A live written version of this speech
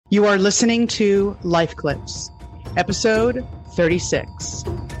You are listening to Life Clips, episode 36.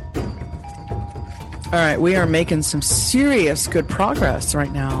 All right, we are making some serious good progress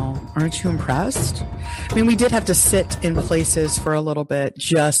right now. Aren't you impressed? I mean, we did have to sit in places for a little bit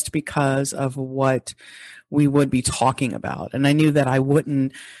just because of what we would be talking about. And I knew that I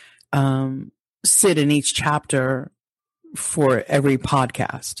wouldn't sit in each chapter for every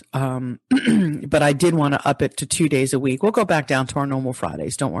podcast. But I did want to up it to 2 days a week. We'll go back down to our normal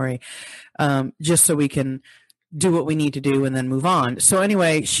Fridays. Don't worry. Just so we can do what we need to do and then move on. So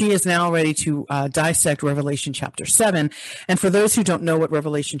anyway, she is now ready to dissect Revelation chapter 7. And for those who don't know what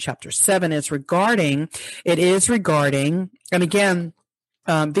Revelation chapter 7 is regarding, and again,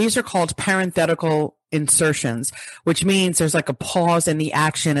 these are called parenthetical insertions, which means there's like a pause in the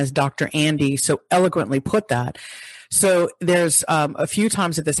action, as Dr. Andy so eloquently put that. So there's a few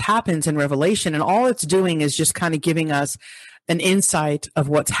times that this happens in Revelation, and all it's doing is just kind of giving us an insight of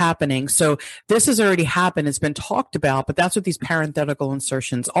what's happening. So this has already happened. It's been talked about, but that's what these parenthetical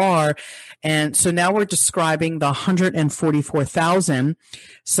insertions are. And so now we're describing the 144,000.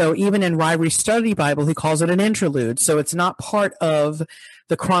 So even in Ryrie Study Bible, he calls it an interlude. So it's not part of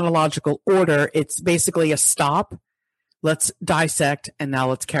the chronological order. It's basically a stop. Let's dissect, and now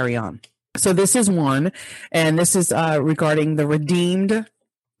let's carry on. So this is one, and this is regarding the redeemed,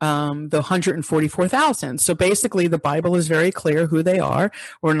 the 144,000. So basically, the Bible is very clear who they are.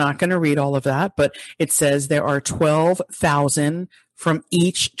 We're not going to read all of that, but it says there are 12,000 from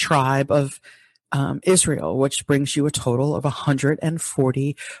each tribe of Israel, which brings you a total of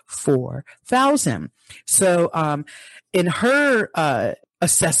 144,000. So in her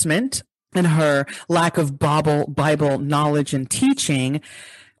assessment and her lack of Bible knowledge and teaching,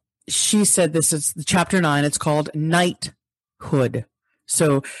 she said this is chapter 9. It's called knighthood.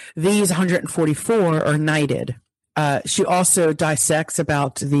 So these 144 are knighted. She also dissects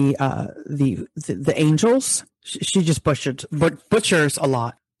about the angels. She just butchers a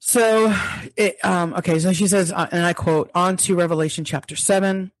lot. So, okay. So she says, and I quote, on to Revelation chapter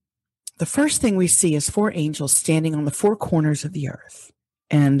 7. The first thing we see is 4 angels standing on the 4 corners of the earth.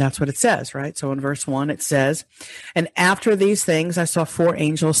 And that's what it says, right? So in verse 1, it says, and after these things, I saw 4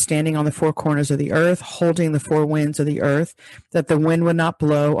 angels standing on the 4 corners of the earth, holding the 4 winds of the earth, that the wind would not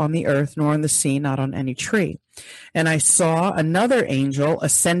blow on the earth, nor on the sea, not on any tree. And I saw another angel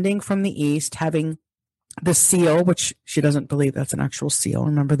ascending from the east, having the seal, which she doesn't believe that's an actual seal.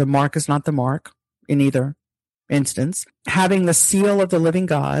 Remember, the mark is not the mark in either instance, having the seal of the living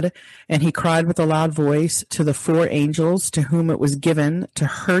God, and he cried with a loud voice to the 4 angels to whom it was given to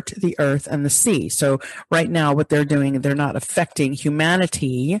hurt the earth and the sea. So right now what they're doing, they're not affecting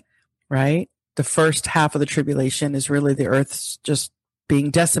humanity, right? The first half of the tribulation is really the earth's just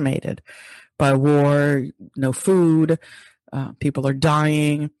being decimated by war, no food, people are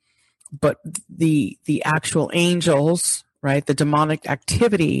dying, but the actual angels, right? The demonic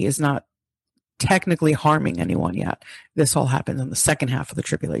activity is not technically harming anyone yet. This all happens in the second half of the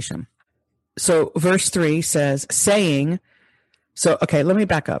tribulation. So verse 3 says, saying, so, okay, let me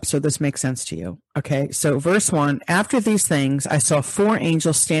back up so this makes sense to you. Okay, so verse 1, after these things, I saw 4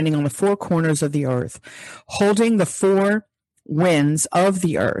 angels standing on the 4 corners of the earth, holding the 4 winds of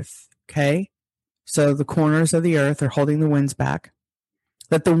the earth. Okay, so the corners of the earth are holding the winds back,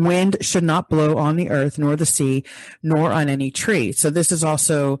 that the wind should not blow on the earth, nor the sea, nor on any tree. So this is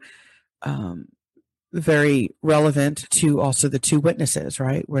also very relevant to also the 2 witnesses,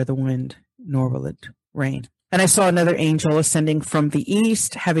 right? Where the wind, nor will it rain. And I saw another angel ascending from the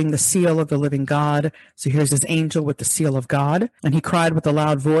east, having the seal of the living God. So here's this angel with the seal of God. And he cried with a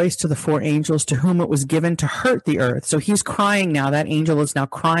loud voice to the 4 angels to whom it was given to hurt the earth. So he's crying now. That angel is now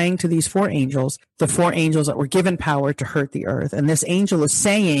crying to these 4 angels, the 4 angels that were given power to hurt the earth. And this angel is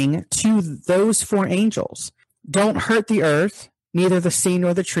saying to those 4 angels, don't hurt the earth, neither the sea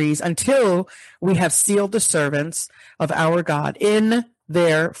nor the trees, until we have sealed the servants of our God in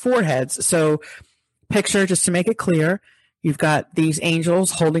their foreheads. So picture, just to make it clear, you've got these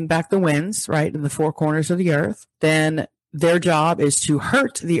angels holding back the winds, right, in the 4 corners of the earth. Then their job is to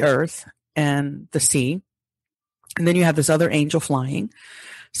hurt the earth and the sea. And then you have this other angel flying,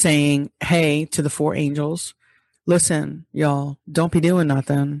 saying, hey, to the 4 angels, listen, y'all, don't be doing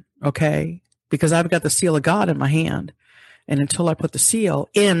nothing, okay? Because I've got the seal of God in my hand. And until I put the seal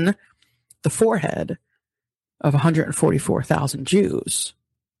in the forehead of 144,000 Jews,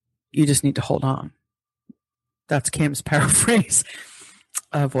 you just need to hold on. That's Kim's paraphrase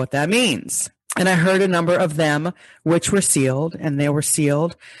of what that means. And I heard a number of them which were sealed, and they were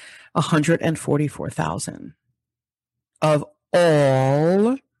sealed 144,000 of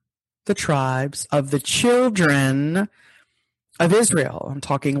all the tribes of the children of Israel. I'm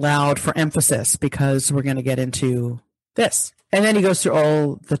talking loud for emphasis because we're going to get into this. And then he goes through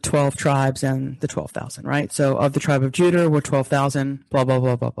all the 12 tribes and the 12,000, right? So of the tribe of Judah, we're 12,000, blah, blah,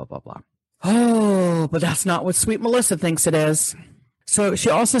 blah, blah, blah, blah, blah. Oh, but that's not what sweet Melissa thinks it is. So she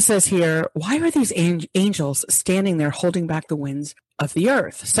also says here, why are these angels standing there holding back the winds of the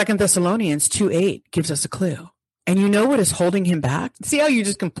earth? 2 Thessalonians 2:8 gives us a clue. And you know what is holding him back? See how you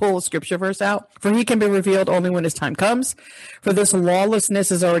just can pull a scripture verse out? For he can be revealed only when his time comes. For this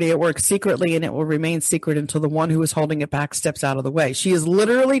lawlessness is already at work secretly, and it will remain secret until the one who is holding it back steps out of the way. She is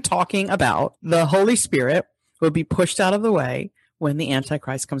literally talking about the Holy Spirit will be pushed out of the way when the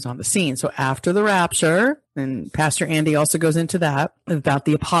Antichrist comes on the scene. So after the rapture, and Pastor Andy also goes into that, about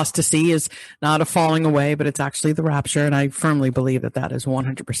the apostasy is not a falling away, but it's actually the rapture. And I firmly believe that that is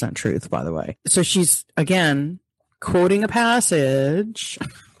 100% truth, by the way. So she's, again, quoting a passage,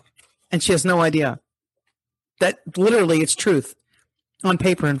 and she has no idea that literally it's truth on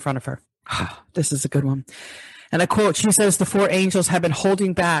paper in front of her. This is a good one. And I quote, she says, the four angels have been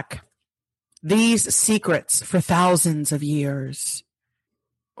holding back these secrets for thousands of years.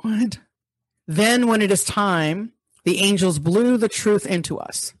 What? Then when it is time, the angels blew the truth into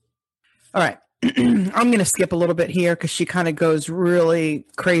us. All right. I'm going to skip a little bit here because she kind of goes really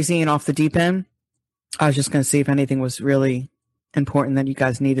crazy and off the deep end. I was just going to see if anything was really important that you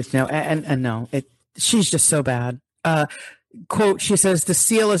guys needed to know. And no, she's just so bad. Quote, she says, the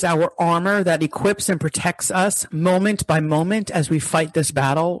seal is our armor that equips and protects us moment by moment as we fight this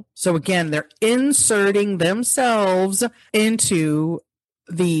battle. So again, they're inserting themselves into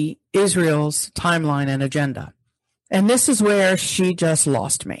the Israel's timeline and agenda. And this is where she just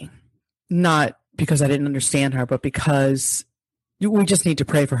lost me. Not because I didn't understand her, but because we just need to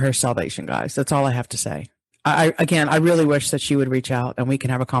pray for her salvation, guys. That's all I have to say. I really wish that she would reach out and we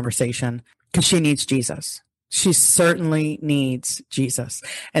can have a conversation because she needs Jesus. She certainly needs Jesus.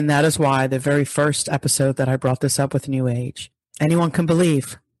 And that is why the very first episode that I brought this up with New Age, anyone can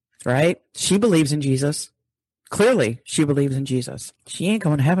believe, right? She believes in Jesus. Clearly, she believes in Jesus. She ain't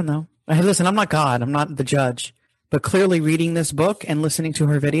going to heaven, though. Hey, listen, I'm not God. I'm not the judge. But clearly reading this book and listening to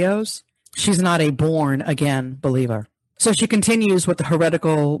her videos, she's not a born-again believer. So she continues with the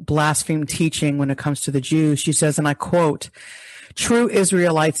heretical, blaspheme teaching when it comes to the Jews. She says, and I quote, true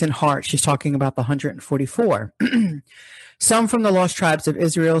Israelites in heart. She's talking about the 144. Some from the lost tribes of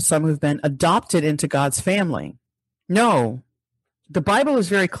Israel, some who've been adopted into God's family. No, the Bible is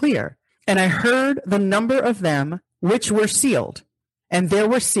very clear. And I heard the number of them which were sealed. And there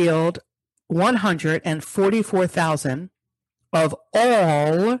were sealed 144,000 of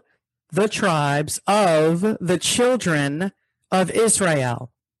all the tribes of the children of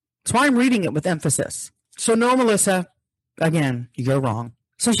Israel. That's why I'm reading it with emphasis. So no, Melissa, again, you're wrong.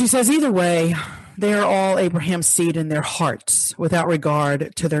 So she says, either way, they are all Abraham's seed in their hearts without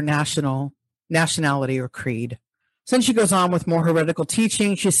regard to their nationality or creed. So then she goes on with more heretical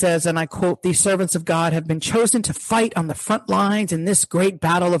teaching. She says, and I quote, these servants of God have been chosen to fight on the front lines in this great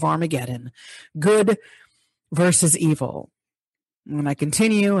battle of Armageddon, good versus evil. And I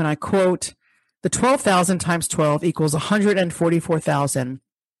continue and I quote, the 12,000 times 12 equals 144,000.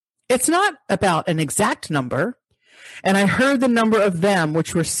 It's not about an exact number. And I heard the number of them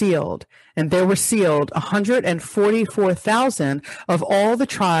which were sealed, and there were sealed 144,000 of all the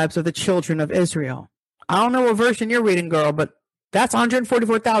tribes of the children of Israel. I don't know what version you're reading, girl, but that's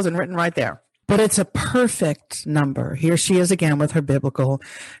 144,000 written right there. But it's a perfect number. Here she is again with her biblical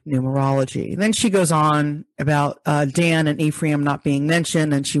numerology. Then she goes on about Dan and Ephraim not being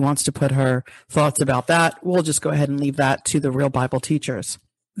mentioned, and she wants to put her thoughts about that. We'll just go ahead and leave that to the real Bible teachers.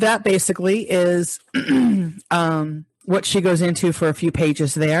 That basically is what she goes into for a few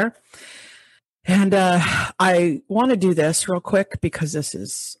pages there. And I want to do this real quick because this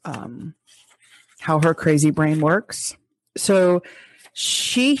is how her crazy brain works. So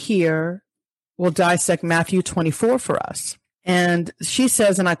she here will dissect Matthew 24 for us. And she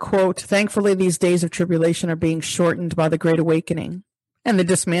says, and I quote, thankfully, these days of tribulation are being shortened by the Great Awakening and the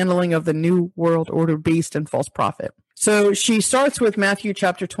dismantling of the New World Order beast and false prophet. So she starts with Matthew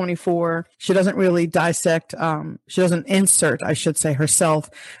chapter 24. She doesn't really dissect, she doesn't insert, I should say, herself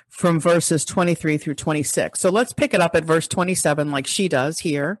from verses 23 through 26. So let's pick it up at verse 27 like she does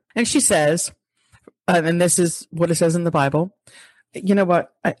here. And she says, and this is what it says in the Bible. You know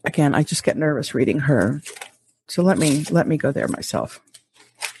what? I just get nervous reading her. So let me go there myself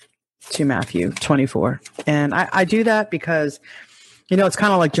to Matthew 24. And I do that because, you know, it's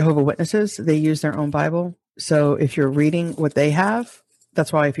kind of like Jehovah's Witnesses. They use their own Bible. So if you're reading what they have,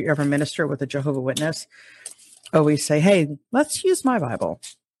 that's why if you ever minister with a Jehovah's Witness, always say, hey, let's use my Bible,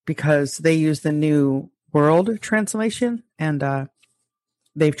 because they use the new World Translation, and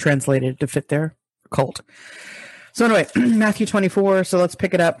they've translated it to fit their cult. So anyway, Matthew 24. So let's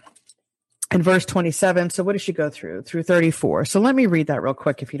pick it up in verse 27. So what does she go through? Through 34. So let me read that real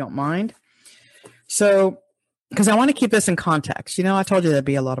quick, if you don't mind. So, because I want to keep this in context. I told you there'd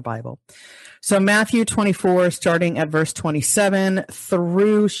be a lot of Bible. So Matthew 24, starting at verse 27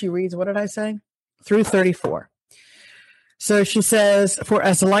 through, she reads, what did I say? Through 34. So she says, for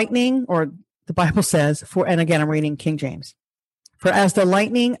as lightning, or the Bible says, and again, I'm reading King James. For as the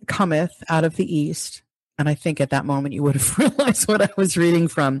lightning cometh out of the east, and I think at that moment you would have realized what I was reading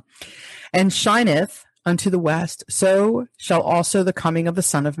from, and shineth unto the west, so shall also the coming of the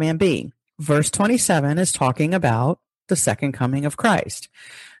Son of Man be. Verse 27 is talking about the second coming of Christ,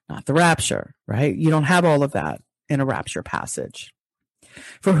 not the rapture, right? You don't have all of that in a rapture passage.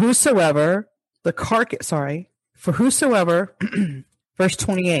 For whosoever, verse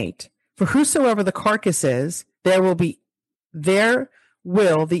 28, for whosoever the carcass is, there will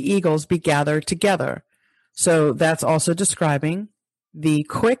the eagles be gathered together. So that's also describing the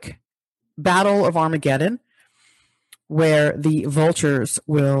quick battle of Armageddon, where the vultures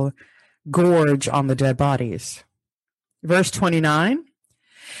will gorge on the dead bodies. Verse 29,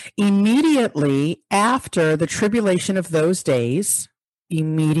 immediately after the tribulation of those days,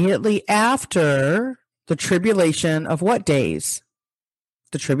 immediately after the tribulation of what days?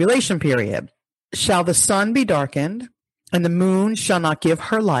 The tribulation period. Shall the sun be darkened, and the moon shall not give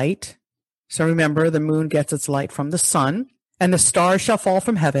her light. So remember, the moon gets its light from the sun, and the stars shall fall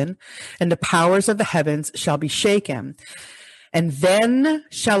from heaven, and the powers of the heavens shall be shaken. And then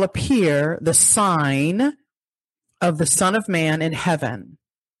shall appear the sign of the Son of Man in heaven.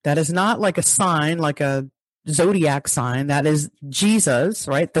 That is not like a sign, like a zodiac sign. That is Jesus,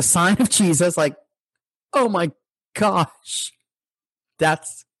 right? The sign of Jesus, like, oh my gosh,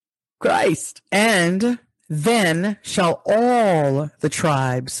 that's Christ. And then shall all the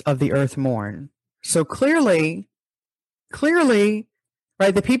tribes of the earth mourn. So clearly,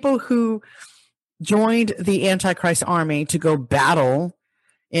 right, the people who joined the Antichrist army to go battle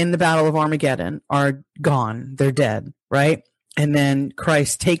in the Battle of Armageddon are gone. They're dead, right? And then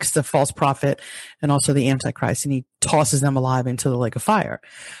Christ takes the false prophet and also the Antichrist, and he tosses them alive into the lake of fire.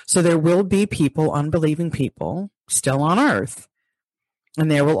 So there will be people, unbelieving people, still on earth.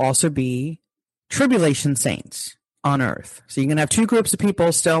 And there will also be tribulation saints on earth. So you're going to have two groups of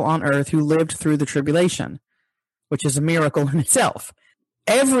people still on earth who lived through the tribulation, which is a miracle in itself.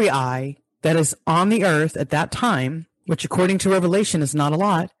 Every eye that is on the earth at that time, which according to Revelation is not a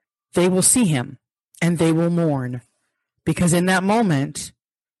lot, they will see him and they will mourn. Because in that moment,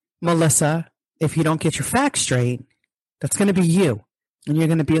 Melissa, if you don't get your facts straight, that's going to be you. And you're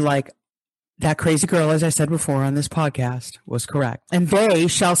going to be like, that crazy girl, as I said before on this podcast, was correct. And they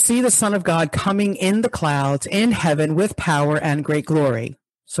shall see the Son of God coming in the clouds in heaven with power and great glory.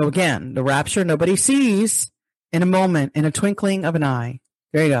 So again, the rapture nobody sees in a moment, in a twinkling of an eye.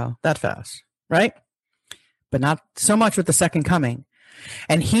 There you go, that fast, right? But not so much with the second coming.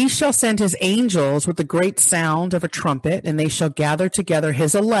 And he shall send his angels with the great sound of a trumpet, and they shall gather together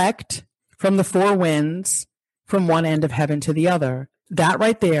his elect from the four winds, from one end of heaven to the other. That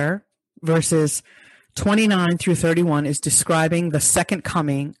right there, verses 29 through 31, is describing the second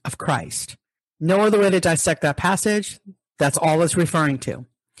coming of Christ. No other way to dissect that passage. That's all it's referring to.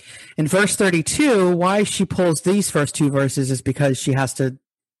 In verse 32, why she pulls these first two verses is because she has to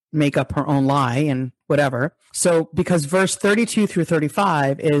make up her own lie and whatever. So because verse 32 through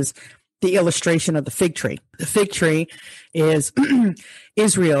 35 is the illustration of the fig tree. The fig tree is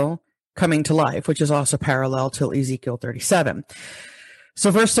Israel coming to life, which is also parallel to Ezekiel 37. So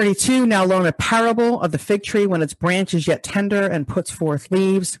verse 32, now learn a parable of the fig tree when its branch is yet tender and puts forth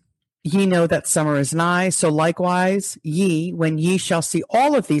leaves. Ye know that summer is nigh. So likewise, ye, when ye shall see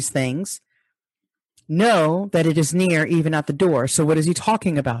all of these things, know that it is near, even at the door. So what is he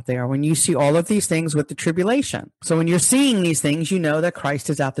talking about there? When you see all of these things with the tribulation. So when you're seeing these things, you know that Christ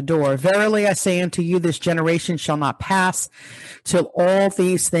is at the door. Verily I say unto you, this generation shall not pass till all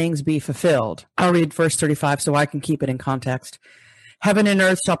these things be fulfilled. I'll read verse 35 so I can keep it in context. Heaven and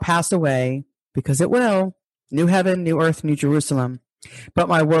earth shall pass away, because it will. New heaven, new earth, new Jerusalem. But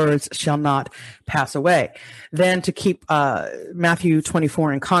my words shall not pass away. Then to keep Matthew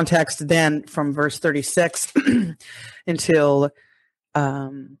 24 in context, then from verse 36 until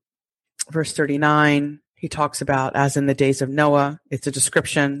verse 39, he talks about as in the days of Noah. It's a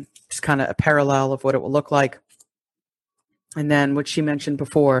description. It's kind of a parallel of what it will look like. And then what she mentioned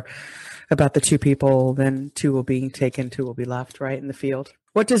before about the two people, then two will be taken, two will be left, right, in the field.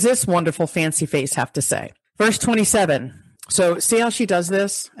 What does this wonderful fancy face have to say? Verse 27. So see how she does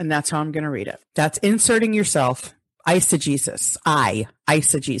this? And that's how I'm going to read it. That's inserting yourself. Eisegesis.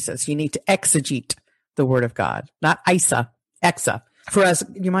 Eisegesis. You need to exegete the word of God, not isa, exa. For as,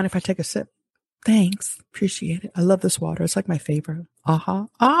 you mind if I take a sip? Thanks. Appreciate it. I love this water. It's like my favorite.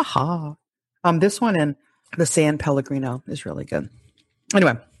 Aha. This one in the San Pellegrino is really good.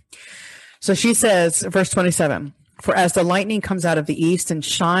 Anyway, so she says, verse 27, for as the lightning comes out of the east and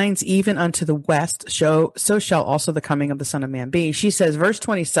shines even unto the west, so shall also the coming of the Son of Man be. She says, verse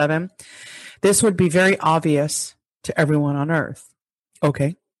 27, this would be very obvious to everyone on earth.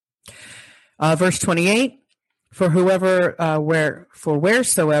 Okay. Verse 28, for wheresoever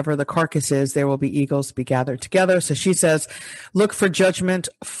the carcass is, there will be eagles to be gathered together. So she says, look for judgment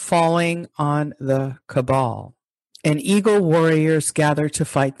falling on the cabal, and eagle warriors gather to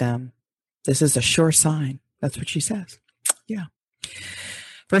fight them. This is a sure sign. That's what she says. Yeah.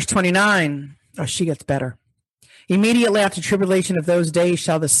 Verse 29. Oh, she gets better. Immediately after tribulation of those days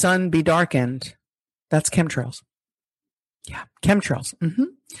shall the sun be darkened. That's chemtrails. Yeah, chemtrails.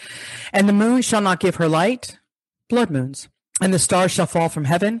 And the moon shall not give her light. Blood moons. And the stars shall fall from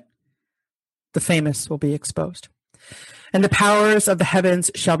heaven. The famous will be exposed. And the powers of the heavens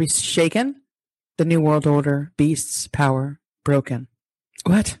shall be shaken. The new world order, beasts, power, broken.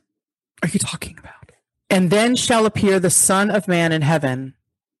 What are you talking about? And then shall appear the Son of Man in heaven.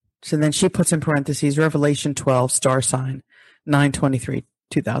 So then she puts in parentheses, Revelation 12, star sign,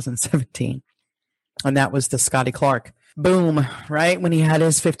 9/23/2017. And that was the Scotty Clark. Boom, right? When he had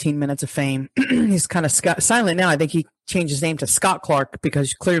his 15 minutes of fame. He's kind of silent now. I think he changed his name to Scott Clark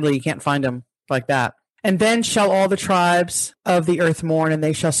because clearly you can't find him like that. And then shall all the tribes of the earth mourn, and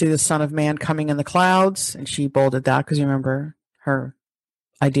they shall see the Son of Man coming in the clouds. And she bolded that because you remember her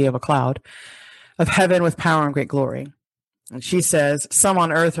idea of a cloud of heaven with power and great glory. And she says, some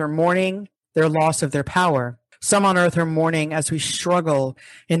on earth are mourning their loss of their power. Some on earth are mourning as we struggle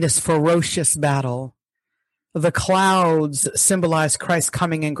in this ferocious battle. The clouds symbolize Christ's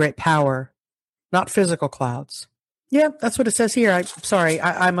coming in great power, not physical clouds. Yep, that's what it says here. I'm sorry,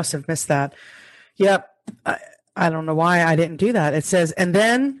 I must have missed that. Yep, I don't know why I didn't do that. It says, and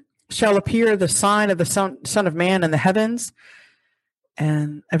then shall appear the sign of the Son of Man in the heavens,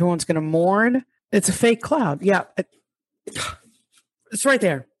 and everyone's going to mourn. It's a fake cloud. Yeah, it's right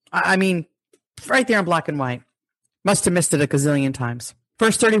there. I mean, right there in black and white. Must have missed it a gazillion times.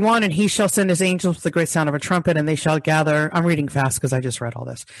 Verse 31, and he shall send his angels with the great sound of a trumpet, and they shall gather. I'm reading fast because I just read all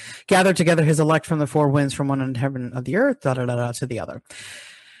this. Gather together his elect from the four winds, from one end heaven of the earth, to the other.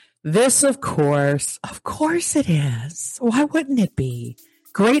 This, of course it is. Why wouldn't it be?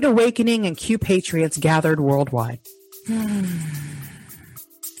 Great awakening and Q patriots gathered worldwide.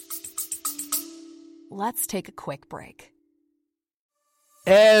 Let's take a quick break.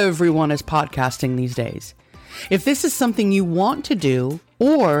 Everyone is podcasting these days. If this is something you want to do,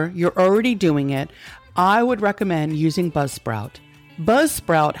 or you're already doing it, I would recommend using Buzzsprout.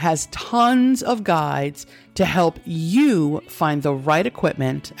 Buzzsprout has tons of guides to help you find the right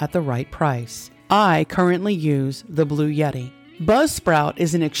equipment at the right price. I currently use the Blue Yeti. Buzzsprout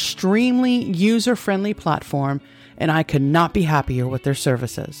is an extremely user-friendly platform, and I could not be happier with their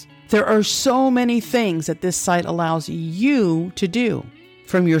services. There are so many things that this site allows you to do.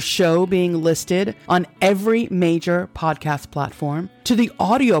 From your show being listed on every major podcast platform, to the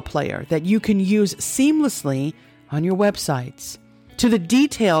audio player that you can use seamlessly on your websites, to the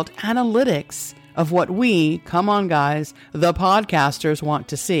detailed analytics of what we, come on guys, the podcasters want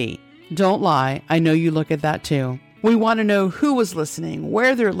to see. Don't lie, I know you look at that too. We want to know who is listening,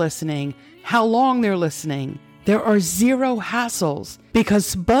 where they're listening, how long they're listening. There are zero hassles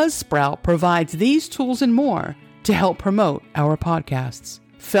because Buzzsprout provides these tools and more to help promote our podcasts.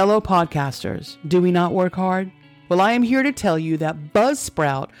 Fellow podcasters, do we not work hard? Well, I am here to tell you that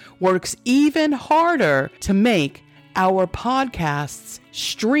Buzzsprout works even harder to make our podcasts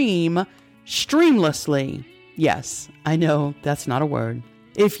stream streamlessly. Yes, I know that's not a word.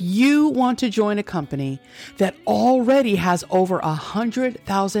 If you want to join a company that already has over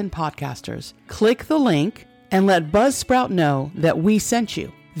 100,000 podcasters, click the link and let Buzzsprout know that we sent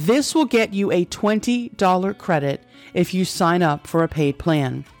you. This will get you a $20 credit if you sign up for a paid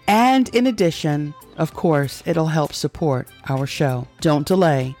plan. And in addition, of course, it'll help support our show. Don't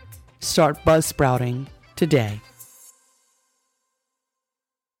delay. Start Buzzsprouting today.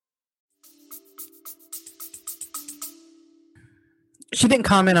 She didn't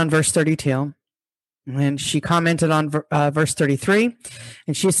comment on verse 32. And she commented on verse 33,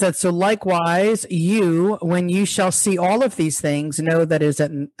 and she said, so likewise, you, when you shall see all of these things, know that is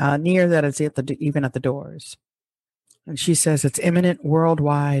at near, that is even at the doors. And she says, it's imminent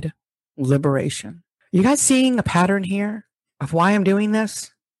worldwide liberation. You guys seeing a pattern here? of why I'm doing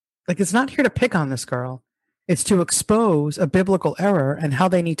this? Like, it's not here to pick on this girl. It's to expose a biblical error and how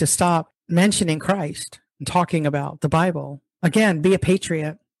they need to stop mentioning Christ and talking about the Bible. Again, be a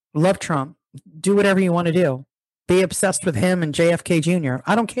patriot. Love Trump. Do whatever you want to do. Be obsessed with him and JFK Jr.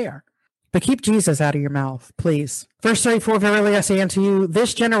 I don't care. But keep Jesus out of your mouth, please. Verse 34, verily I say unto you,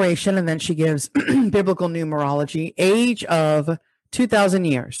 this generation, and then she gives biblical numerology, age of 2,000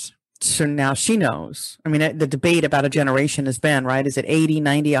 years. So now she knows. I mean, the debate about a generation has been, right? Is it 80,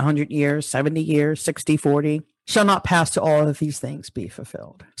 90, 100 years, 70 years, 60, 40? Shall not pass to all of these things be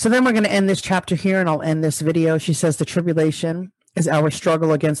fulfilled. So then we're going to end this chapter here, and I'll end this video. She says the tribulation is our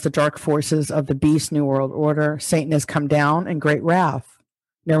struggle against the dark forces of the beast, New World Order. Satan has come down in great wrath,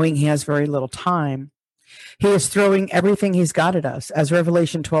 knowing he has very little time. He is throwing everything he's got at us. As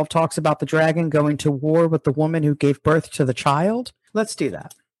Revelation 12 talks about the dragon going to war with the woman who gave birth to the child. Let's do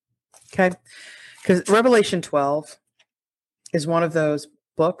that. Okay, because Revelation 12 is one of those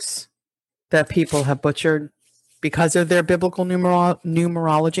books that people have butchered because of their biblical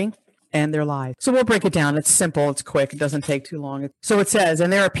numerology and their lies. So we'll break it down. It's simple. It's quick. It doesn't take too long. So it says,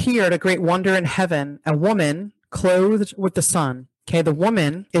 and there appeared a great wonder in heaven, a woman clothed with the sun. Okay, the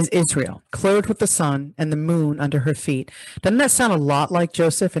woman is Israel, clothed with the sun and the moon under her feet. Doesn't that sound a lot like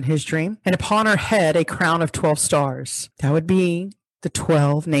Joseph in his dream? And upon her head a crown of 12 stars. That would be the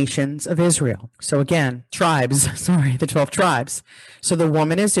 12 nations of Israel. So again, the 12 tribes. So the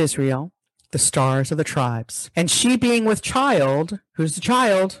woman is Israel, the stars are the tribes. And she being with child, who's the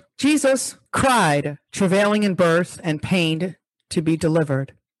child? Jesus, cried, travailing in birth and pained to be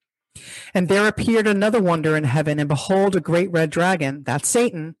delivered. And there appeared another wonder in heaven, and behold, a great red dragon, that's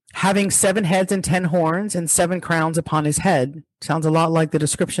Satan, having 7 heads and 10 horns and 7 crowns upon his head. Sounds a lot like the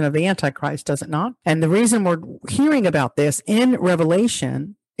description of the Antichrist, does it not? And the reason we're hearing about this in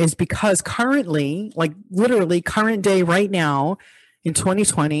Revelation is because currently, like literally current day right now in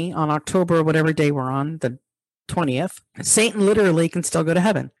 2020, on October, whatever day we're on, the 20th, Satan literally can still go to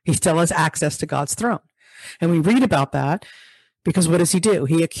heaven. He still has access to God's throne. And we read about that because what does he do?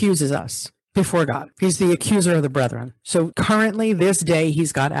 He accuses us before God. He's the accuser of the brethren. So currently, this day,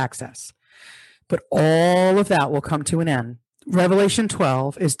 he's got access. But all of that will come to an end. Revelation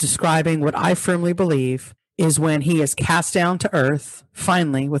 12 is describing what I firmly believe is when he is cast down to earth,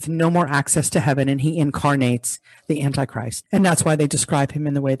 finally, with no more access to heaven, and he incarnates the Antichrist. And that's why they describe him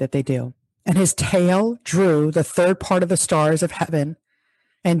in the way that they do. And his tail drew the third part of the stars of heaven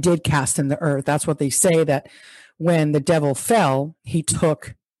and did cast them to earth. That's what they say, that when the devil fell, he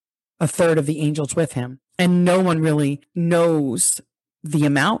took a third of the angels with him. And no one really knows the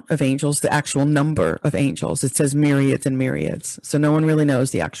amount of angels, the actual number of angels. It says myriads and myriads. So no one really knows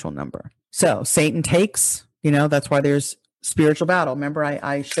the actual number. So Satan takes, that's why there's spiritual battle. Remember,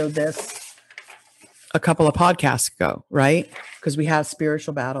 I showed this a couple of podcasts ago, right? Because we have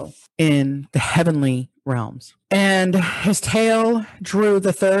spiritual battle in the heavenly realms. And his tail drew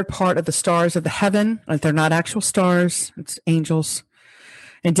the third part of the stars of the heaven. They're not actual stars, it's angels.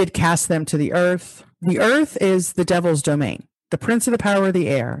 And did cast them to the earth. The earth is the devil's domain. The prince of the power of the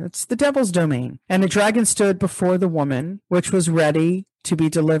air. It's the devil's domain. And the dragon stood before the woman, which was ready to be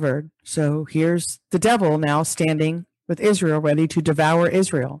delivered. So here's the devil now standing with Israel, ready to devour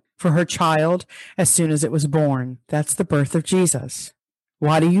Israel for her child as soon as it was born. That's the birth of Jesus.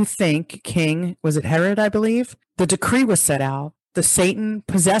 Why do you think was it Herod, I believe? The decree was set out. The Satan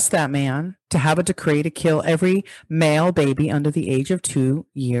possessed that man to have a decree to kill every male baby under the age of 2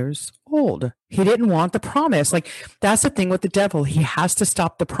 years old. He didn't want the promise. Like, that's the thing with the devil. He has to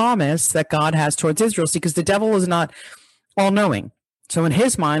stop the promise that God has towards Israel. See, because the devil is not all-knowing. So in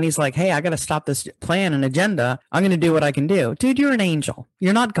his mind, he's like, hey, I got to stop this plan and agenda. I'm going to do what I can do. Dude, you're an angel.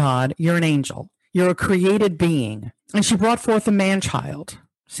 You're not God. You're an angel. You're a created being. And she brought forth a man-child.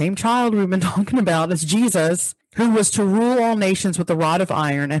 Same child we've been talking about as Jesus, who was to rule all nations with a rod of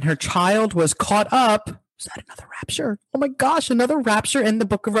iron, and her child was caught up. Is that another rapture? Oh my gosh, another rapture in the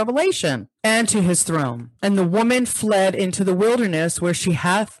book of Revelation. And to his throne. And the woman fled into the wilderness, where she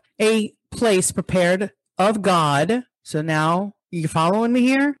hath a place prepared of God. So now, you following me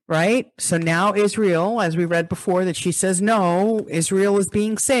here, right? So now Israel, as we read before, that she says, no, Israel is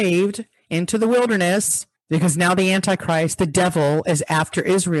being saved into the wilderness. Because now the Antichrist, the devil, is after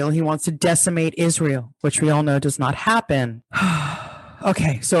Israel. He wants to decimate Israel, which we all know does not happen.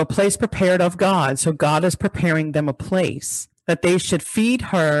 Okay, so a place prepared of God. So God is preparing them a place that they should feed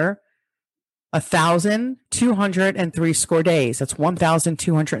her 1,203 score days. That's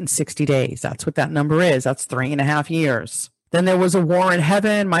 1,260 days. That's what that number is. That's 3.5 years. Then there was a war in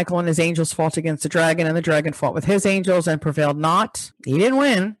heaven. Michael and his angels fought against the dragon, and the dragon fought with his angels and prevailed not. He didn't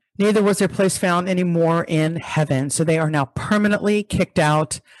win. Neither was their place found any more in heaven. So they are now permanently kicked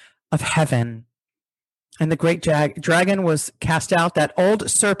out of heaven. And the great dragon was cast out, that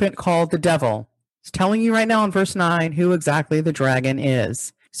old serpent called the devil. It's telling you right now in verse 9 who exactly the dragon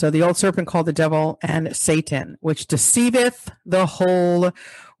is. So the old serpent called the devil and Satan, which deceiveth the whole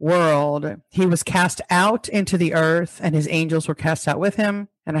world. He was cast out into the earth, and his angels were cast out with him.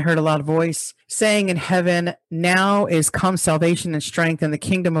 And I heard a loud voice saying in heaven, now is come salvation and strength in the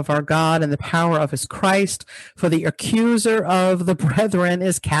kingdom of our God and the power of his Christ. For the accuser of the brethren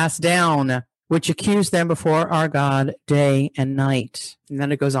is cast down, which accused them before our God day and night. And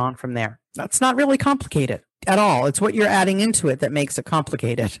then it goes on from there. That's not really complicated at all. It's what you're adding into it that makes it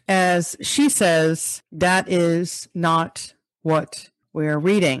complicated. As she says, that is not what we're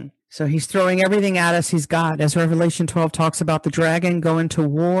reading. So he's throwing everything at us he's got. As Revelation 12 talks about the dragon going to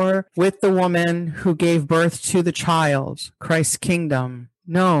war with the woman who gave birth to the child, Christ's kingdom.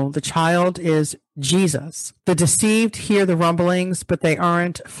 No, the child is Jesus. The deceived hear the rumblings, but they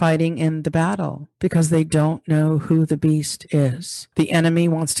aren't fighting in the battle because they don't know who the beast is. The enemy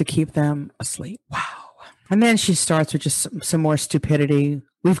wants to keep them asleep. Wow. And then she starts with just some more stupidity.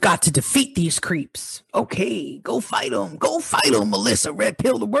 We've got to defeat these creeps. Okay, go fight them. Go fight them, Melissa Red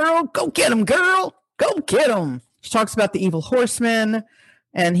Pill the world. Go get them, girl. Go get them. She talks about the evil horsemen.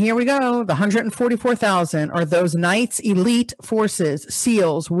 And here we go. The 144,000 are those knights, elite forces,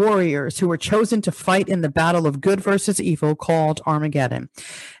 seals, warriors who were chosen to fight in the battle of good versus evil called Armageddon.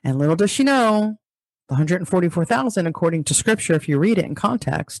 And little does she know, the 144,000, according to scripture, if you read it in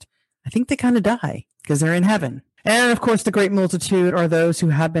context, I think they kind of die because they're in heaven. And of course, the great multitude are those who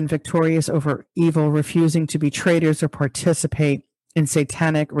have been victorious over evil, refusing to be traitors or participate in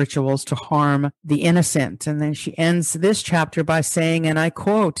satanic rituals to harm the innocent. And then she ends this chapter by saying, and I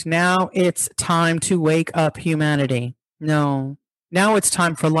quote, now it's time to wake up humanity. No, now it's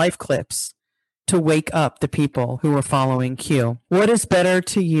time for Life Clips to wake up the people who are following Q. What is better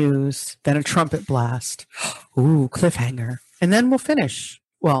to use than a trumpet blast? Ooh, cliffhanger. And then we'll finish.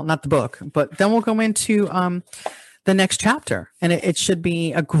 Well, not the book, but then we'll go into the next chapter, and it should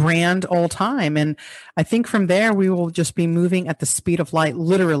be a grand old time. And I think from there, we will just be moving at the speed of light,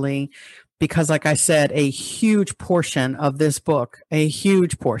 literally, because like I said, a huge portion of this book, a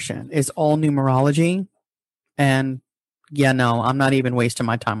huge portion is all numerology. And yeah, no, I'm not even wasting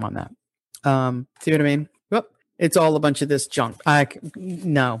my time on that. See what I mean? Whoop, it's all a bunch of this junk.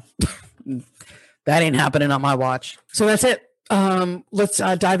 No, that ain't happening on my watch. So that's it. Let's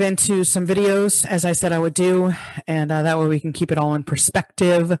dive into some videos, as I said I would do, and that way we can keep it all in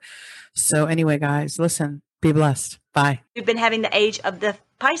perspective. So anyway, guys, listen, be blessed. Bye. We've been having the age of the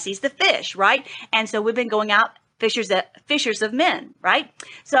Pisces, the fish, right? And so we've been going out fishers of men, right?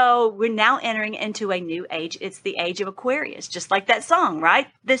 So we're now entering into a new age. It's the age of Aquarius, just like that song, right?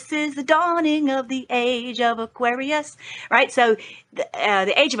 This is the dawning of the age of Aquarius, right? So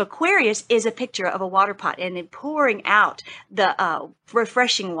the age of Aquarius is a picture of a water pot and it pouring out the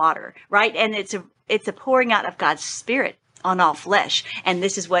refreshing water, right? And it's a pouring out of God's Spirit on all flesh. And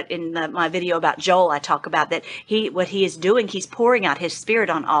this is what in my video about Joel, I talk about that what he is doing, he's pouring out his Spirit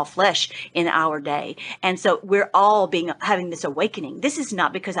on all flesh in our day. And so we're all having this awakening. This is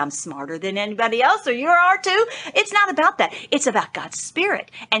not because I'm smarter than anybody else or you are too. It's not about that. It's about God's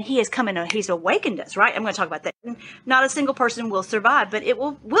Spirit. And he has come in and he's awakened us, right? I'm going to talk about that. Not a single person will survive, but it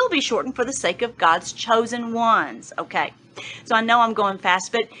will be shortened for the sake of God's chosen ones. Okay. So I know I'm going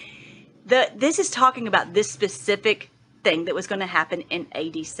fast, but this is talking about this specific thing that was going to happen in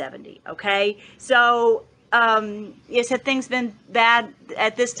AD 70. Okay, so yes, have things been bad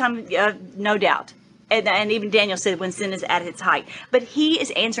at this time? No doubt. And even Daniel said when sin is at its height. But he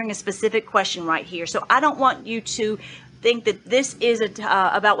is answering a specific question right here. So I don't want you to think that this is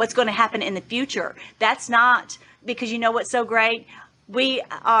about what's going to happen in the future. That's not, because you know what's so great? We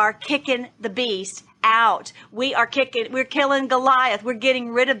are kicking the beast out. We're killing Goliath. We're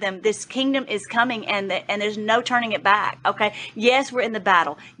getting rid of them. This kingdom is coming and there's no turning it back. Okay. Yes, we're in the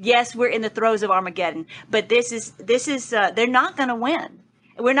battle. Yes, we're in the throes of Armageddon, but this is they're not going to win.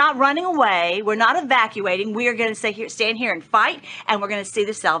 We're not running away. We're not evacuating. We are going to stand here and fight, and we're going to see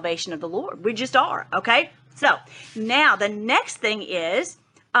the salvation of the Lord. We just are. Okay. So now the next thing is,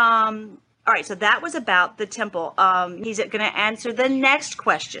 all right, so that was about the temple. He's going to answer the next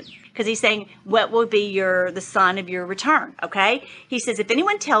question because he's saying, what will be the sign of your return? Okay. He says, if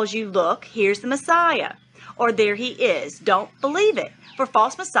anyone tells you, look, here's the Messiah, or there he is, don't believe it. For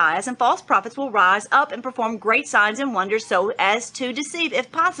false messiahs and false prophets will rise up and perform great signs and wonders so as to deceive,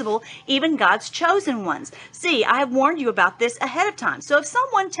 if possible, even God's chosen ones. See, I have warned you about this ahead of time. So if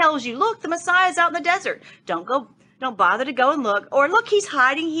someone tells you, look, the Messiah is out in the desert, don't Don't bother to go and look. Or look, he's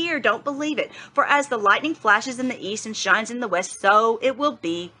hiding here. Don't believe it. For as the lightning flashes in the east and shines in the west, so it will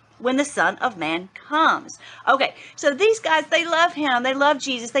be when the Son of Man comes. Okay, so these guys, they love him. They love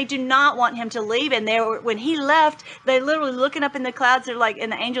Jesus. They do not want him to leave. And when he left, they literally looking up in the clouds. They're like,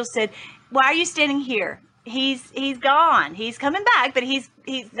 and the angel said, "Why are you standing here? He's gone. He's coming back, but he's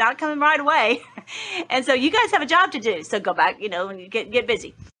not coming right away." And so you guys have a job to do. So go back, and get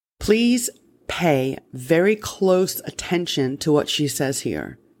busy. Please pay very close attention to what she says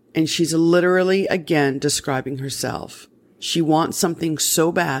here. And she's literally, again, describing herself. She wants something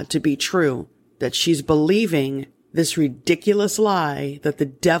so bad to be true that she's believing this ridiculous lie that the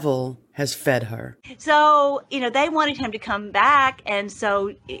devil has fed her. So, they wanted him to come back. And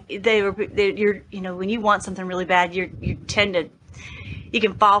so when you want something really bad, you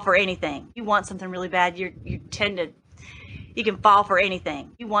can fall for anything. You want something really bad, you can fall for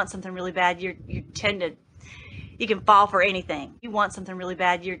anything. You want something really bad, you can fall for anything. You want something really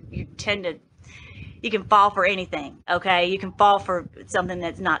bad, you can fall for anything, okay? You can fall for something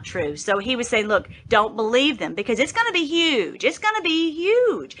that's not true. So he was saying, look, don't believe them because it's going to be huge. It's going to be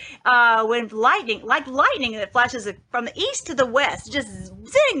huge. When lightning that flashes from the east to the west, just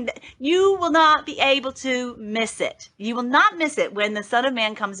sitting, you will not be able to miss it. You will not miss it when the Son of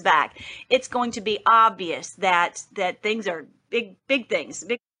Man comes back. It's going to be obvious that things are big things.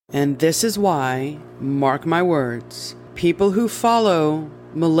 And this is why, mark my words, people who follow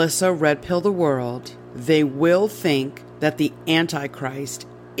Melissa Red Pill the World, they will think that the Antichrist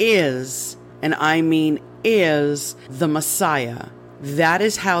is, and I mean is, the Messiah. That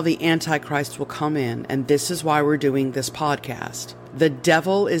is how the Antichrist will come in, and this is why we're doing this podcast. The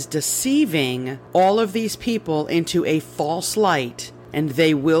devil is deceiving all of these people into a false light, and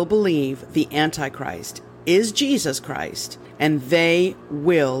they will believe the Antichrist is Jesus Christ, and they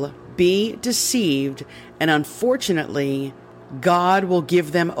will be deceived, and unfortunately, God will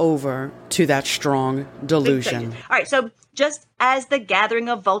give them over to that strong delusion. All right, so just as the gathering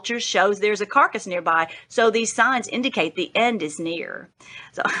of vultures shows there's a carcass nearby, so these signs indicate the end is near.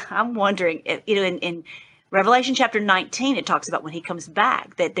 So I'm wondering, if, in Revelation chapter 19, it talks about when he comes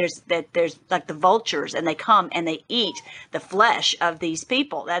back, that there's like the vultures, and they come and they eat the flesh of these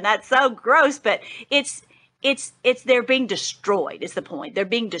people. And that's so gross, but it's they're being destroyed is the point. They're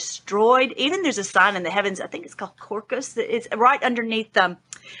being destroyed. Even there's a sign in the heavens, I think it's called Corcus. It's right underneath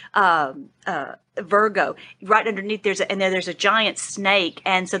Virgo. Right underneath there's a giant snake,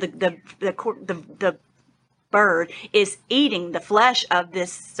 and so the bird is eating the flesh of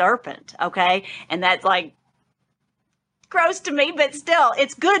this serpent. Okay, and that's like gross to me, but still,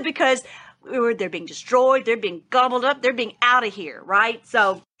 it's good because they're being destroyed. They're being gobbled up. They're being out of here. Right.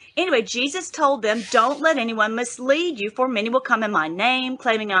 So. Anyway, Jesus told them, don't let anyone mislead you, for many will come in my name,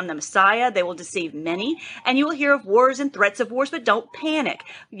 claiming I'm the Messiah. They will deceive many, and you will hear of wars and threats of wars, but don't panic.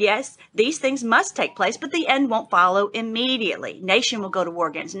 Yes, these things must take place, but the end won't follow immediately. Nation will go to war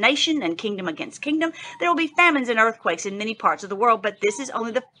against nation and kingdom against kingdom. There will be famines and earthquakes in many parts of the world, but this is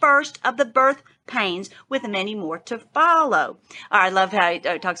only the first of the birth pains, with many more to follow. I love how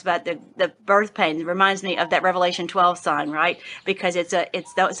it talks about the birth pain. It reminds me of that Revelation 12 sign, right? Because it's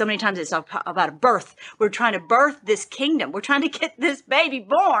so many times it's about a birth. We're trying to birth this kingdom. We're trying to get this baby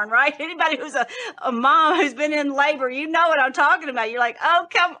born, right? Anybody who's a mom who's been in labor, you know what I'm talking about. You're like, oh,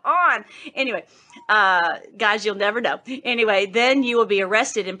 come on. Anyway, guys, you'll never know. Anyway, then you will be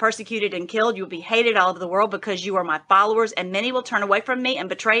arrested and persecuted and killed. You will be hated all over the world because you are my followers, and many will turn away from me and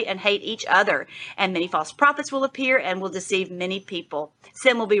betray and hate each other. And many false prophets will appear and will deceive many people.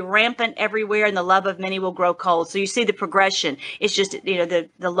 Sin will be rampant everywhere, and the love of many will grow cold. So you see the progression. It's just, the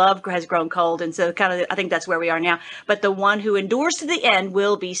love has grown cold. And so I think that's where we are now. But the one who endures to the end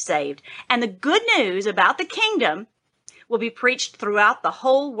will be saved. And the good news about the kingdom will be preached throughout the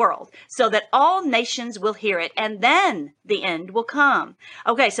whole world so that all nations will hear it, and then the end will come.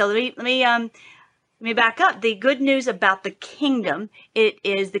 Okay, so let me back up. The good news about the kingdom, it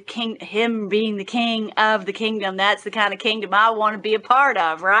is him being the king of the kingdom. That's the kind of kingdom I want to be a part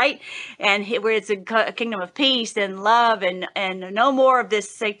of, right? And where it's a kingdom of peace and love and no more of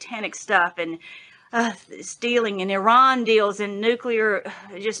this satanic stuff and stealing and Iran deals and nuclear,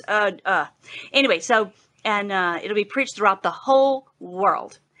 Anyway, so, and it'll be preached throughout the whole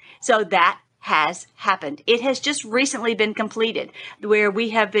world. So that has happened. It has just recently been completed, where we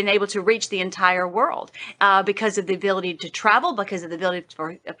have been able to reach the entire world because of the ability to travel, because of the ability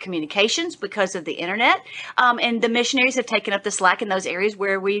for communications, because of the internet. And the missionaries have taken up the slack in those areas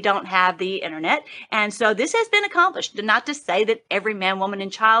where we don't have the internet. And so this has been accomplished. Not to say that every man, woman,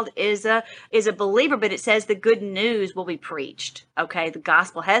 and child is a believer, but it says the good news will be preached. Okay, the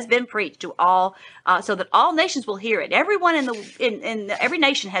gospel has been preached to all, so that all nations will hear it. Everyone in every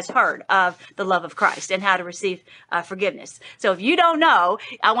nation has heard of the love of Christ and how to receive forgiveness. So if you don't know,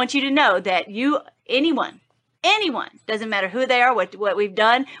 I want you to know that anyone, doesn't matter who they are, what we've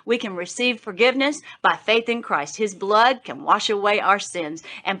done, we can receive forgiveness by faith in Christ. His blood can wash away our sins.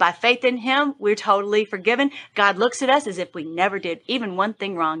 And by faith in him, we're totally forgiven. God looks at us as if we never did even one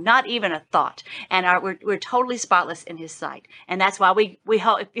thing wrong, not even a thought. And we're totally spotless in his sight. And that's why we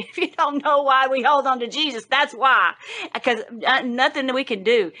hold, if you don't know why we hold on to Jesus, that's why. Because nothing that we can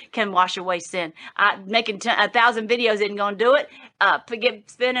do can wash away sin. Making 1,000 videos isn't going to do it.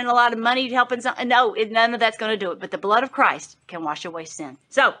 Spending a lot of money helping some, no, none of that's going to do it. But the blood of Christ can wash away sin.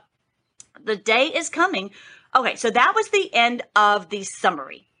 So the day is coming. Okay, so that was the end of the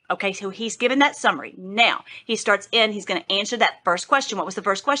summary. Okay, so he's given that summary. Now, he's going to answer that first question. What was the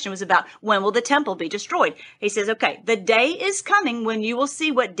first question? It was about, when will the temple be destroyed? He says, okay, the day is coming when you will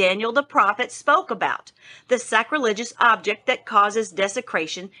see what Daniel the prophet spoke about, the sacrilegious object that causes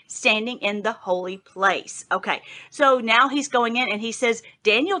desecration standing in the holy place. Okay, so now he's going in and he says,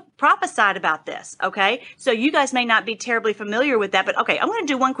 Daniel prophesied about this. Okay, so you guys may not be terribly familiar with that, but okay, I'm going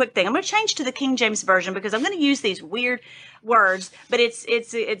to do one quick thing. I'm going to change to the King James Version because I'm going to use these weird words, but it's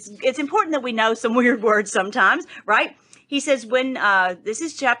important that we know some weird words sometimes, right? He says, this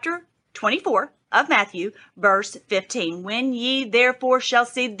is chapter 24 of Matthew, verse 15, when ye therefore shall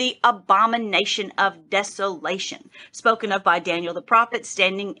see the abomination of desolation, spoken of by Daniel the prophet,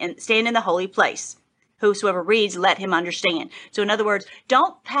 stand in the holy place. Whosoever reads, let him understand. So in other words,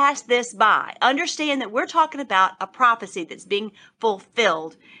 don't pass this by. Understand that we're talking about a prophecy that's being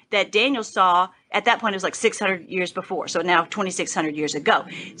fulfilled that Daniel saw. At that point, it was like 600 years before. So now 2,600 years ago.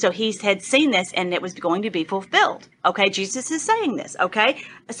 So he had seen this and it was going to be fulfilled. Okay. Jesus is saying this. Okay.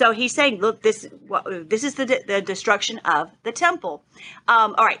 So he's saying, look, this is the destruction of the temple.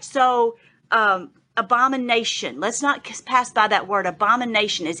 All right. So, abomination. Let's not pass by that word.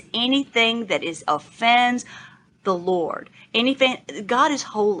 Abomination is anything that offends the Lord. Anything. God is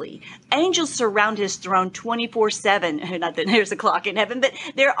holy. Angels surround his throne 24/7. Not that there's a clock in heaven, but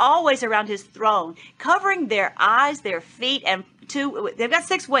they're always around his throne, covering their eyes, their feet, and they've got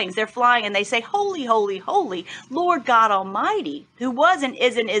 6 wings. They're flying and they say, holy, holy, holy, Lord God Almighty, who was and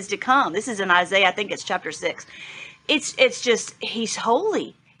is to come. This is in Isaiah. I think it's chapter 6. It's just, he's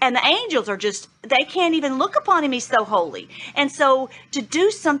holy. And the angels are they can't even look upon him. He's so holy. And so to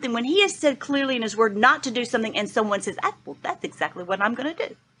do something, when he has said clearly in his word not to do something, and someone says, well, that's exactly what I'm going to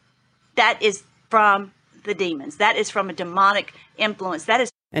do. That is from the demons. That is from a demonic influence.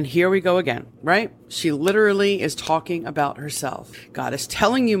 And here we go again, right? She literally is talking about herself. God is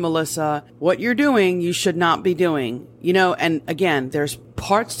telling you, Melissa, what you're doing, you should not be doing. And again, there's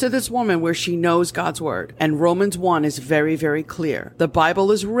parts to this woman where she knows God's word. And Romans 1 is very, very clear. The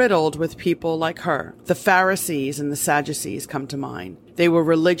Bible is riddled with people like her. The Pharisees and the Sadducees come to mind. They were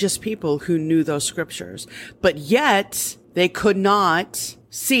religious people who knew those scriptures, but yet they could not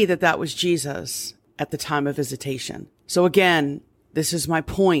see that was Jesus at the time of visitation. So again, this is my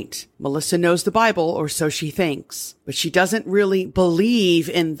point. Melissa knows the Bible, or so she thinks, but she doesn't really believe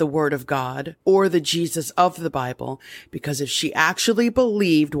in the Word of God or the Jesus of the Bible, because if she actually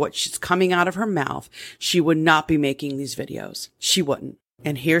believed what's coming out of her mouth, she would not be making these videos. She wouldn't.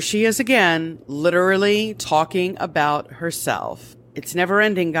 And here she is again, literally talking about herself. It's never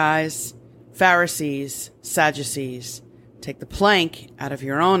ending, guys. Pharisees, Sadducees, take the plank out of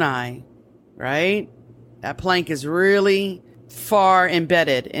your own eye, right? That plank is really far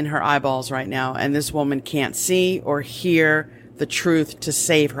embedded in her eyeballs right now, and this woman can't see or hear the truth to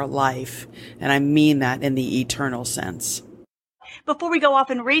save her life. And I mean that in the eternal sense. Before we go off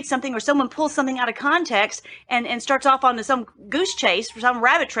and read something, or someone pulls something out of context and starts off on some goose chase for some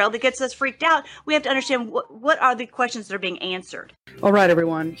rabbit trail that gets us freaked out, we have to understand what are the questions that are being answered. All right,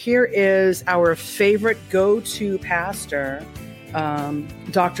 everyone. Here is our favorite go-to pastor,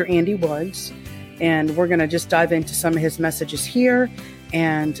 Dr. Andy Woods. And we're going to just dive into some of his messages here.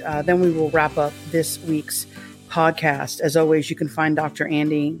 And then we will wrap up this week's podcast. As always, you can find Dr.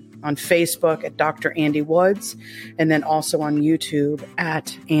 Andy on Facebook at Dr. Andy Woods, and then also on YouTube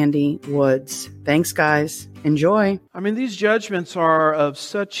at Andy Woods. Thanks, guys. Enjoy. These judgments are of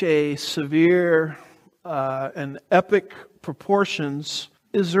such a severe and epic proportions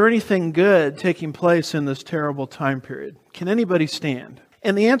is there anything good taking place in this terrible time period? Can anybody stand?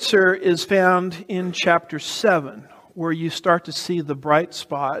 And the answer is found in chapter 7, where you start to see the bright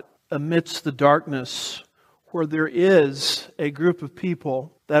spot amidst the darkness, where there is a group of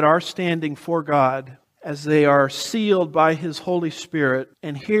people that are standing for God as they are sealed by His Holy Spirit.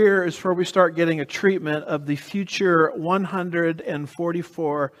 And here is where we start getting a treatment of the future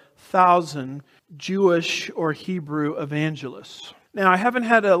 144,000 Jewish or Hebrew evangelists. Now, I haven't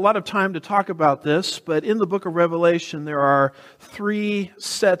had a lot of time to talk about this, but in the book of Revelation, there are 3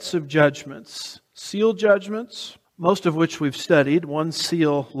 sets of judgments. Seal judgments, most of which we've studied, 1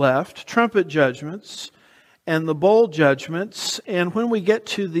 seal left. Trumpet judgments, and the bowl judgments. And when we get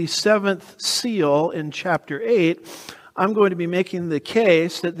to the 7th seal in chapter 8, I'm going to be making the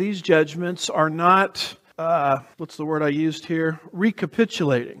case that these judgments are not, what's the word I used here?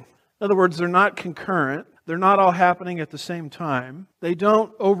 Recapitulating. In other words, they're not concurrent. They're not all happening at the same time. They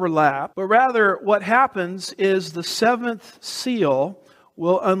don't overlap. But rather, what happens is the 7th seal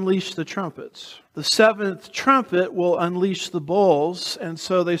will unleash the trumpets. The 7th trumpet will unleash the bowls, and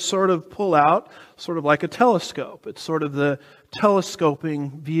so they sort of pull out, sort of like a telescope. It's sort of the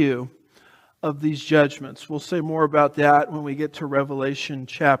telescoping view of these judgments. We'll say more about that when we get to Revelation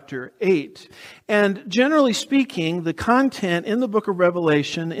chapter 8. And generally speaking, the content in the book of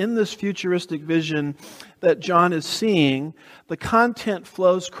Revelation, in this futuristic vision that John is seeing, the content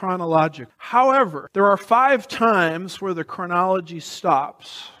flows chronologically. However, there are 5 times where the chronology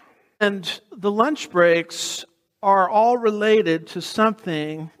stops. And the lunch breaks are all related to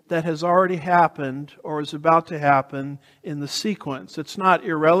something that has already happened or is about to happen in the sequence. It's not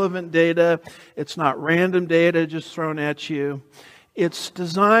irrelevant data. It's not random data just thrown at you. It's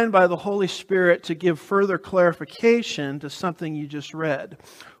designed by the Holy Spirit to give further clarification to something you just read.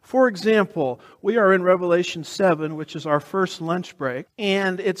 For example, we are in Revelation 7, which is our first lunch break,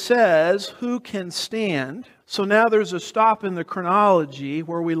 and it says, "Who can stand?" So now there's a stop in the chronology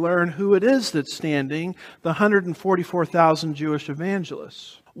where we learn who it is that's standing, the 144,000 Jewish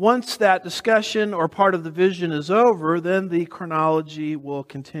evangelists. Once that discussion or part of the vision is over, then the chronology will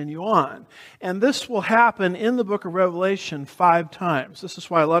continue on. And this will happen in the book of Revelation 5 times. This is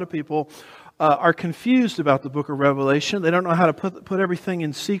why a lot of people are confused about the book of Revelation. They don't know how to put everything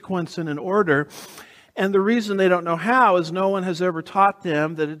in sequence and in order. And the reason they don't know how is no one has ever taught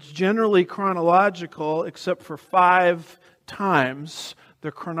them that it's generally chronological, except for 5 times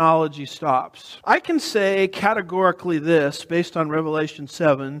the chronology stops. I can say categorically this, based on Revelation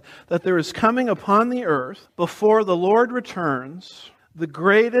 7, that there is coming upon the earth, before the Lord returns, the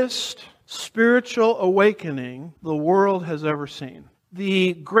greatest spiritual awakening the world has ever seen.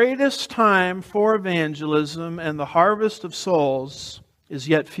 The greatest time for evangelism and the harvest of souls is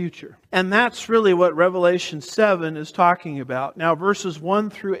yet future. And that's really what Revelation 7 is talking about. Now, verses 1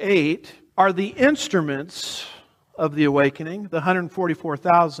 through 8 are the instruments of the awakening, the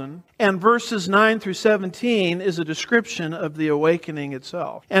 144,000. And verses 9 through 17 is a description of the awakening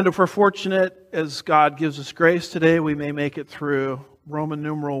itself. And if we're fortunate, as God gives us grace today, we may make it through Roman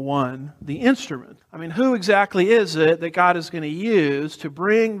numeral 1, the instrument. I mean, who exactly is it that God is going to use to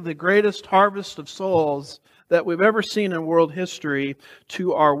bring the greatest harvest of souls that we've ever seen in world history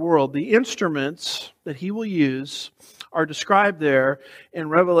to our world? The instruments that He will use are described there in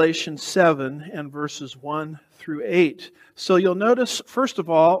Revelation 7 and verses 1 through 8. So you'll notice, first of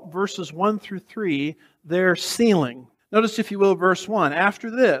all, verses 1 through 3, they're sealing. Notice, if you will, verse 1.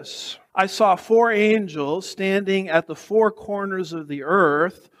 After this, I saw 4 angels standing at the 4 corners of the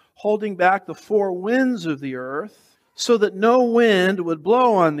earth, holding back the 4 winds of the earth, so that no wind would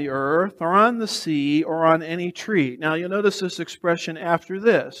blow on the earth, or on the sea, or on any tree. Now, you'll notice this expression, after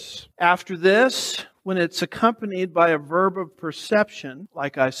this. After this, when it's accompanied by a verb of perception,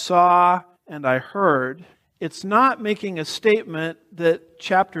 like I saw and I heard, it's not making a statement that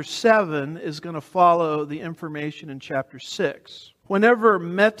chapter 7 is going to follow the information in chapter 6. Whenever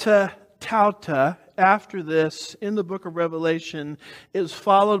meta tauta, after this, in the book of Revelation, is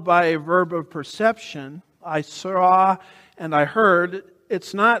followed by a verb of perception, I saw and I heard,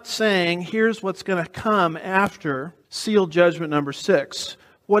 it's not saying, here's what's going to come after seal judgment number 6.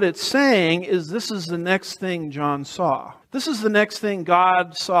 What it's saying is, this is the next thing John saw. This is the next thing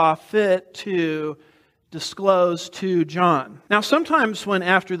God saw fit to disclose to John. Now, sometimes when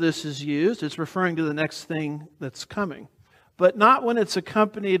after this is used, it's referring to the next thing that's coming. But not when it's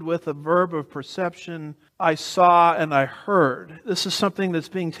accompanied with a verb of perception, I saw and I heard. This is something that's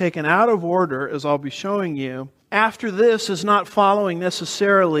being taken out of order, as I'll be showing you. After this is not following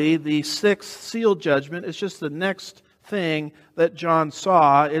necessarily the 6th seal judgment. It's just the next thing that John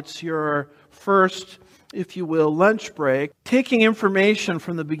saw. It's your first if you will, lunch break, taking information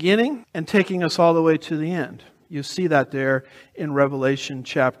from the beginning and taking us all the way to the end. You see that there in Revelation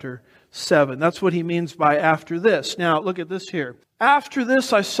chapter 7. That's what he means by after this. Now, look at this here. After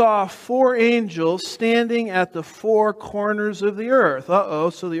this, I saw 4 angels standing at the 4 corners of the earth.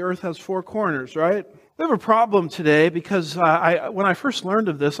 So the earth has 4 corners, right? We have a problem today because when I first learned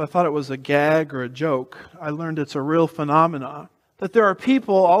of this, I thought it was a gag or a joke. I learned it's a real phenomenon. That there are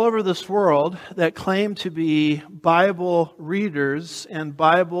people all over this world that claim to be Bible readers and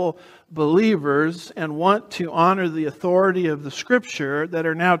Bible believers and want to honor the authority of the Scripture that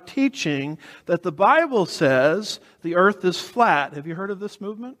are now teaching that the Bible says the earth is flat. Have you heard of this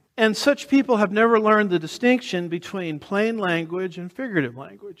movement? And such people have never learned the distinction between plain language and figurative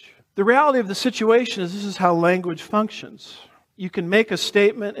language. The reality of the situation is this is how language functions. You can make a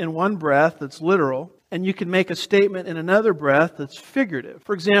statement in one breath that's literal, and you can make a statement in another breath that's figurative.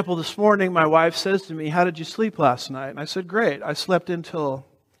 For example, this morning my wife says to me, "How did you sleep last night?" And I said, "Great. I slept until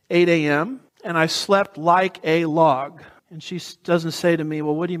 8 a.m., and I slept like a log." And she doesn't say to me,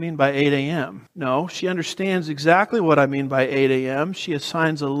 "Well, what do you mean by 8 a.m.?" No, she understands exactly what I mean by 8 a.m. She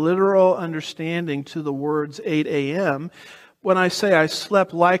assigns a literal understanding to the words 8 a.m. When I say I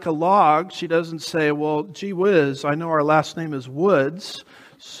slept like a log, she doesn't say, "Well, gee whiz, I know our last name is Woods,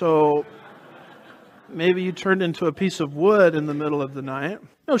 so maybe you turned into a piece of wood in the middle of the night."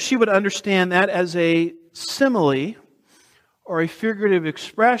 No, she would understand that as a simile or a figurative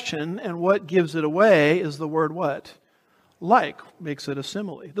expression, and what gives it away is the word what? Like makes it a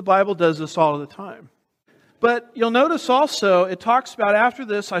simile. The Bible does this all the time. But you'll notice also, it talks about after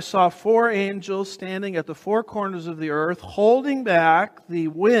this, I saw 4 angels standing at the 4 corners of the earth, holding back the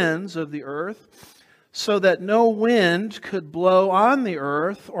winds of the earth, so that no wind could blow on the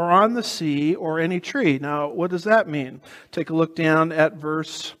earth or on the sea or any tree. Now, what does that mean? Take a look down at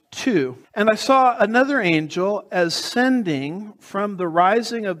verse 2. And I saw another angel ascending from the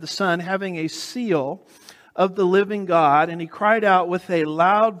rising of the sun, having a seal of the living God, and he cried out with a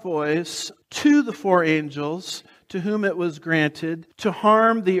loud voice to the 4 angels to whom it was granted to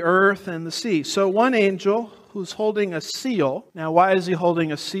harm the earth and the sea. So one angel who's holding a seal. Now, why is he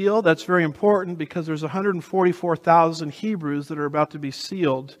holding a seal? That's very important because there's 144,000 Hebrews that are about to be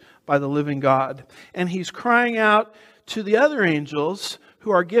sealed by the living God. And he's crying out to the other angels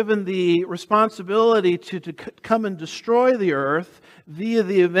who are given the responsibility to come and destroy the earth via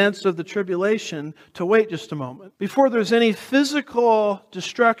the events of the tribulation, to wait just a moment. Before there's any physical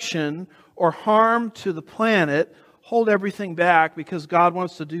destruction or harm to the planet, hold everything back because God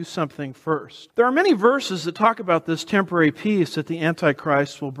wants to do something first. There are many verses that talk about this temporary peace that the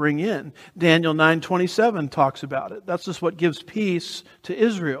Antichrist will bring in. Daniel 9:27 talks about it. That's just what gives peace to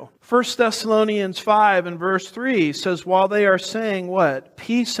Israel. 1 Thessalonians 5 and verse 3 says, while they are saying what?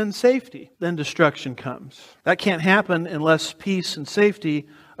 Peace and safety, then destruction comes. That can't happen unless peace and safety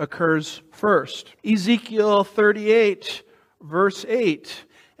occurs first. Ezekiel 38 verse 8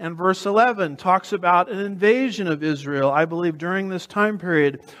 and verse 11 talks about an invasion of Israel, I believe, during this time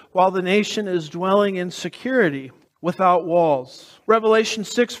period, while the nation is dwelling in security without walls. Revelation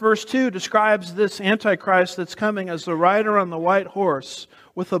 6 verse 2 describes this Antichrist that's coming as the rider on the white horse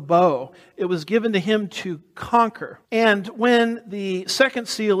with a bow. It was given to him to conquer. And when the second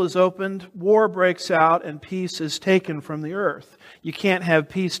seal is opened, war breaks out and peace is taken from the earth. You can't have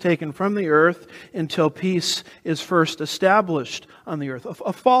peace taken from the earth until peace is first established on the earth.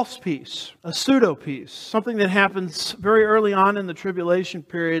 A false peace, a pseudo-peace, something that happens very early on in the tribulation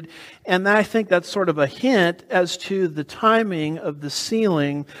period. And I think that's sort of a hint as to the timing of the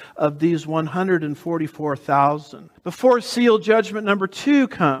sealing of these 144,000. Before seal judgment number 2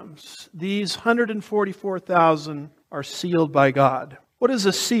 comes, these 144,000 are sealed by God. What is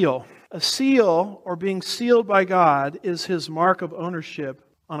a seal? A seal, or being sealed by God, is His mark of ownership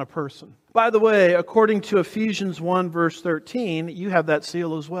on a person. By the way, according to Ephesians 1 verse 13, you have that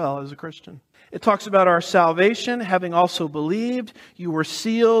seal as well as a Christian. It talks about our salvation, having also believed, you were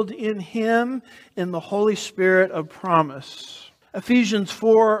sealed in Him in the Holy Spirit of promise. Ephesians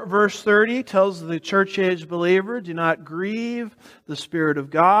 4 verse 30 tells the church-age believer, do not grieve the Spirit of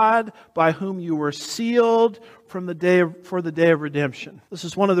God, by whom you were sealed for the day of redemption. This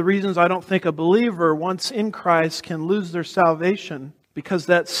is one of the reasons I don't think a believer, once in Christ, can lose their salvation, because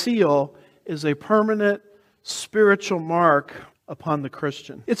that seal is a permanent spiritual mark upon the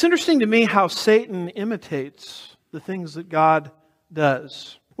Christian. It's interesting to me how Satan imitates the things that God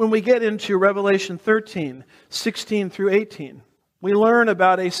does. When we get into Revelation 13, 16 through 18, we learn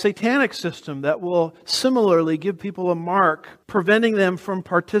about a satanic system that will similarly give people a mark, preventing them from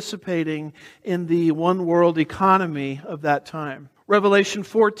participating in the one world economy of that time. Revelation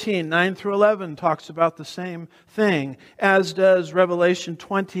 14, 9 through 11 talks about the same thing, as does Revelation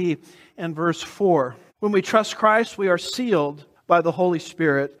 20 and verse 4. When we trust Christ, we are sealed by the Holy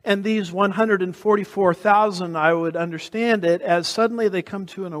Spirit. And these 144,000, I would understand it as suddenly they come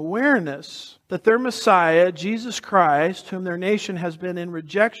to an awareness that their Messiah, Jesus Christ, whom their nation has been in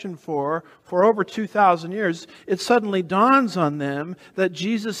rejection for over 2,000 years, it suddenly dawns on them that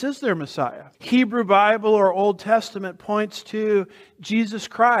Jesus is their Messiah. Hebrew Bible or Old Testament points to Jesus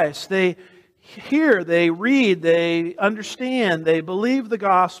Christ. They hear, they read, they understand, they believe the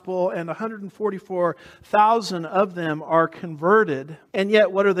gospel, and 144,000 of them are converted. And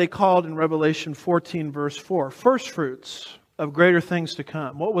yet, what are they called in Revelation 14, verse 4? First fruits of greater things to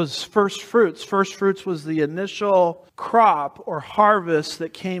come. What was first fruits? First fruits was the initial crop or harvest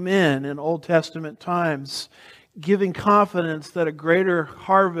that came in Old Testament times, giving confidence that a greater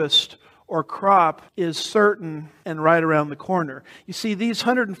harvest or crop is certain and right around the corner. You see, these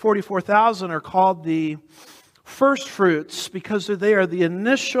 144,000 are called the first fruits because they are the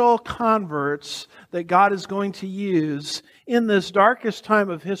initial converts that God is going to use in this darkest time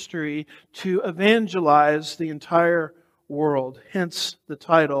of history to evangelize the entire world. Hence the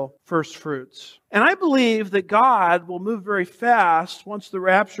title, First Fruits. And I believe that God will move very fast once the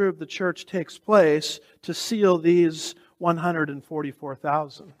rapture of the church takes place to seal these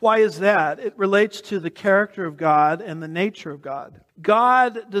 144,000. Why is that? It relates to the character of God and the nature of God.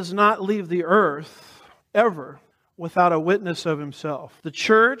 God does not leave the earth ever without a witness of Himself. The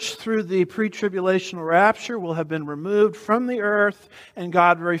church, through the pre-tribulational rapture, will have been removed from the earth, and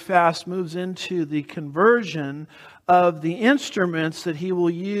God very fast moves into the conversion of the instruments that He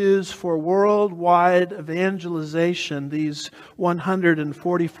will use for worldwide evangelization, these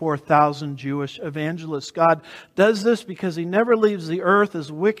 144,000 Jewish evangelists. God does this because He never leaves the earth,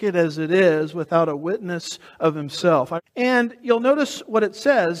 as wicked as it is, without a witness of Himself. And you'll notice what it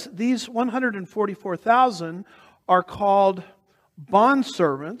says. These 144,000 are called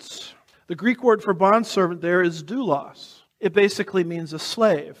bondservants. The Greek word for bondservant there is doulos. It basically means a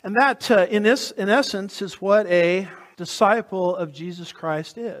slave. And that, in essence, is what a disciple of Jesus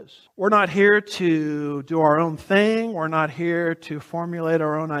Christ is. We're not here to do our own thing. We're not here to formulate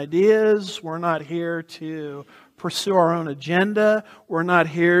our own ideas. We're not here to pursue our own agenda. We're not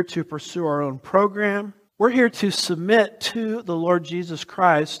here to pursue our own program. We're here to submit to the Lord Jesus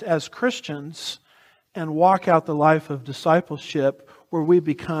Christ as Christians and walk out the life of discipleship where we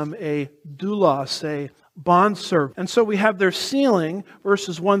become a doulos, a bondservant. And so we have their sealing,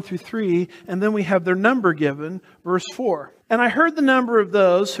 verses 1 through 3, and then we have their number given, verse 4. And I heard the number of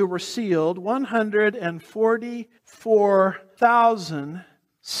those who were sealed, 144,000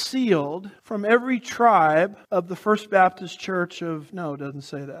 sealed from every tribe of the First Baptist Church of, no, it doesn't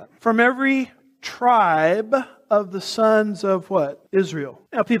say that. From every tribe of the sons of what? Israel.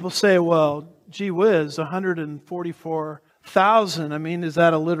 Now people say, well, gee whiz, 144,000. I mean, is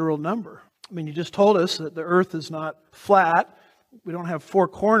that a literal number? I mean, you just told us that the earth is not flat. We don't have four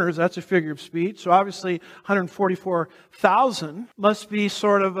corners. That's a figure of speech. So obviously 144,000 must be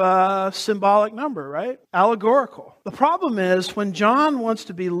sort of a symbolic number, right? Allegorical. The problem is when John wants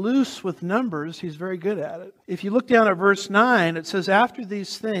to be loose with numbers, he's very good at it. If you look down at verse 9, it says, after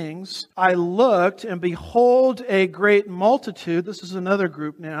these things, I looked and behold a great multitude. This is another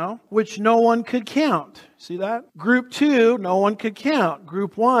group now, which no one could count. See that? Group 2, no one could count.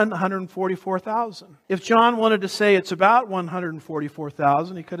 Group 1, 144,000. If John wanted to say it's about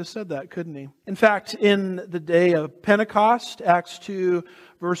 144,000, he could have said that, couldn't he? In fact, in the day of Pentecost, Acts 2,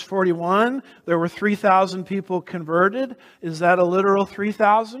 verse 41, there were 3,000 people converted. Is that a literal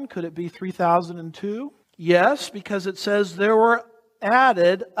 3,000? Could it be 3,002? Yes, because it says there were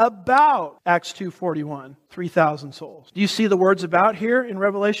added about, Acts 2:41, 3,000 souls. Do you see the words about here in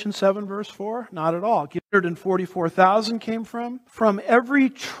Revelation 7 verse 4? Not at all. 144,000 came from every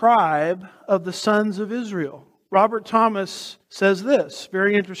tribe of the sons of Israel. Robert Thomas says this,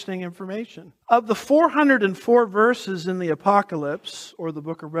 very interesting information. Of the 404 verses in the Apocalypse, or the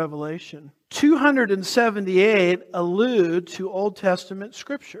book of Revelation, 278 allude to Old Testament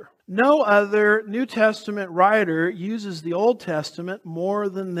Scripture. No other New Testament writer uses the Old Testament more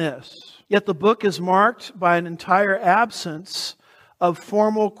than this. Yet the book is marked by an entire absence of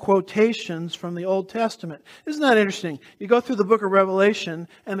formal quotations from the Old Testament. Isn't that interesting? You go through the book of Revelation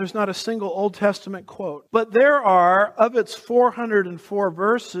and there's not a single Old Testament quote. But there are, of its 404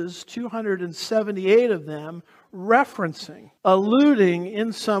 verses, 278 of them referencing, alluding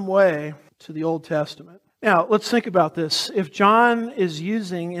in some way to the Old Testament. Now, let's think about this. If John is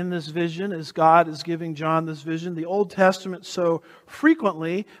using in this vision, as God is giving John this vision, the Old Testament so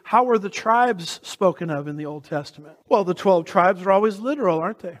frequently, how are the tribes spoken of in the Old Testament? Well, the 12 tribes are always literal,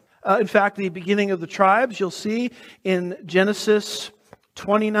 aren't they? In fact, the beginning of the tribes, you'll see in Genesis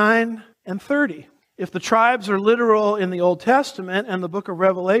 29 and 30. If the tribes are literal in the Old Testament and the book of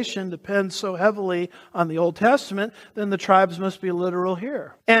Revelation depends so heavily on the Old Testament, then the tribes must be literal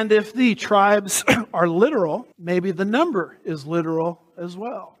here. And if the tribes are literal, maybe the number is literal as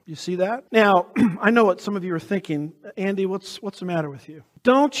well. You see that? Now, I know what some of you are thinking. Andy, what's the matter with you?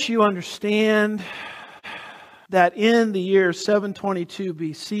 Don't you understand that in the year 722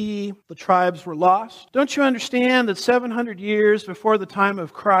 BC, the tribes were lost? Don't you understand that 700 years before the time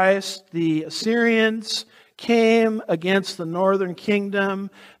of Christ, the Assyrians came against the northern kingdom,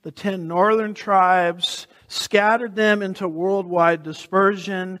 the 10 northern tribes, scattered them into worldwide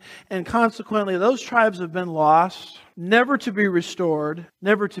dispersion, and consequently those tribes have been lost, never to be restored,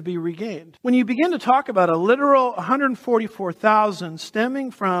 never to be regained. When you begin to talk about a literal 144,000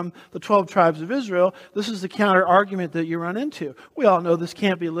 stemming from the 12 tribes of Israel, this is the counter argument that you run into. We all know this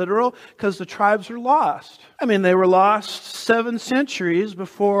can't be literal because the tribes are lost. I mean, they were lost 7 centuries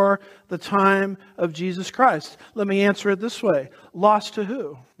before the time of Jesus Christ. Let me answer it this way. Lost to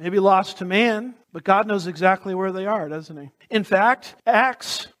who? Maybe lost to man, but God knows exactly where they are, doesn't He? In fact,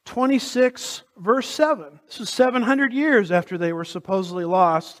 Acts 26, verse 7. This is 700 years after they were supposedly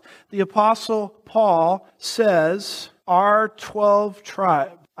lost. The Apostle Paul says, our 12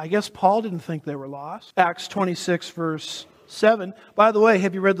 tribe. I guess Paul didn't think they were lost. Acts 26, verse 7. By the way,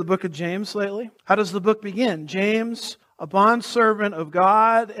 have you read the book of James lately? How does the book begin? James, a bondservant of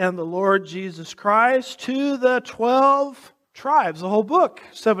God and the Lord Jesus Christ, to the 12 tribes. The whole book,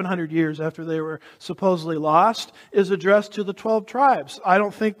 700 years after they were supposedly lost, is addressed to the 12 tribes. I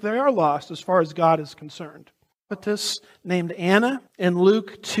don't think they are lost as far as God is concerned. Prophetess named Anna in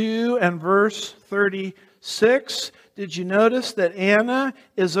Luke 2 and verse 36. Did you notice that Anna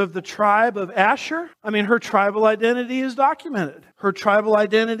is of the tribe of Asher? I mean, her tribal identity is documented. Her tribal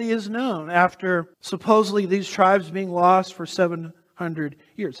identity is known after supposedly these tribes being lost for 700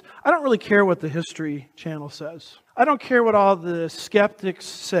 years. I don't really care what the History Channel says. I don't care what all the skeptics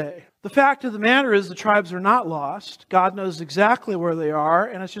say. The fact of the matter is the tribes are not lost. God knows exactly where they are,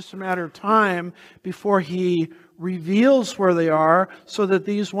 and it's just a matter of time before He reveals where they are so that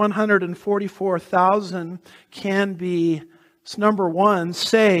these 144,000 can be, number one,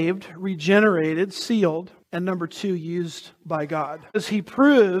 saved, regenerated, sealed, and number two, used by God. As He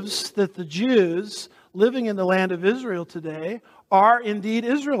proves that the Jews living in the land of Israel today are indeed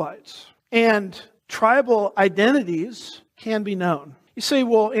Israelites. And tribal identities can be known. You say,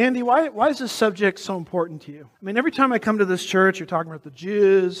 well, Andy, why is this subject so important to you? I mean, every time I come to this church, you're talking about the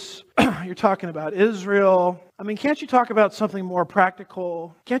Jews, you're talking about Israel. I mean, can't you talk about something more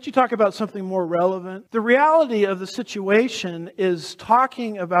practical? Can't you talk about something more relevant? The reality of the situation is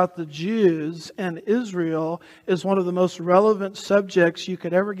talking about the Jews and Israel is one of the most relevant subjects you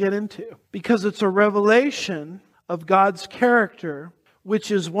could ever get into because it's a revelation of God's character,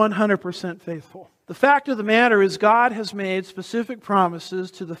 which is 100% faithful. The fact of the matter is God has made specific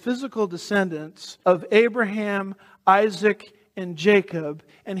promises to the physical descendants of Abraham, Isaac, and Jacob,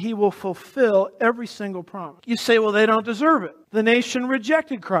 and He will fulfill every single promise. You say, well, they don't deserve it. The nation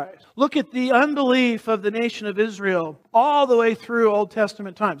rejected Christ. Look at the unbelief of the nation of Israel all the way through Old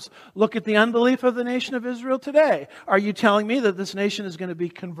Testament times. Look at the unbelief of the nation of Israel today. Are you telling me that this nation is going to be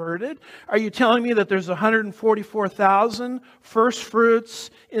converted? Are you telling me that there's 144,000 first fruits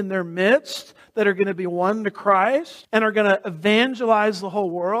in their midst that are going to be won to Christ and are going to evangelize the whole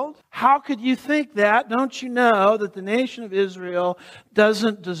world? How could you think that? Don't you know that the nation of Israel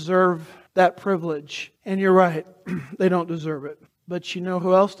doesn't deserve that privilege? And you're right, they don't deserve it. But you know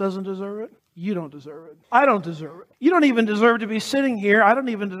who else doesn't deserve it? You don't deserve it. I don't deserve it. You don't even deserve to be sitting here. I don't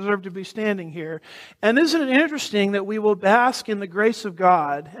even deserve to be standing here. And isn't it interesting that we will bask in the grace of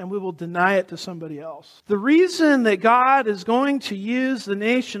God and we will deny it to somebody else? The reason that God is going to use the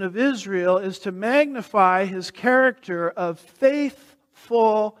nation of Israel is to magnify His character of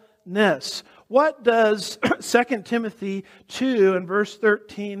faithfulness. What does 2 Timothy 2 and verse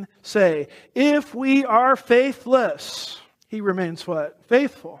 13 say? If we are faithless, He remains what?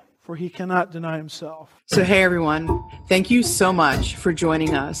 Faithful. for he cannot deny himself. So, hey, everyone. Thank you so much for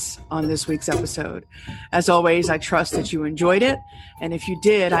joining us on this week's episode. As always, I trust that you enjoyed it. And if you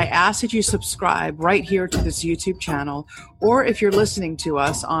did, I ask that you subscribe right here to this YouTube channel. Or if you're listening to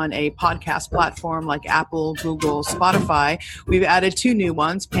us on a podcast platform like Apple, Google, Spotify, we've added 2 new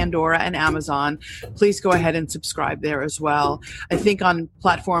ones, Pandora and Amazon. Please go ahead and subscribe there as well. I think on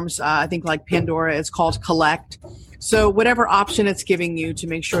platforms, like Pandora, it's called Collect. So whatever option it's giving you to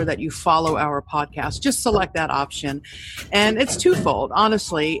make sure that you follow our podcast, just select that option. And it's twofold.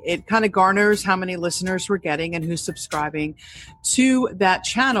 Honestly, it kind of garners how many listeners we're getting and who's subscribing to that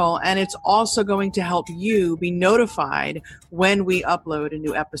channel. And it's also going to help you be notified when we upload a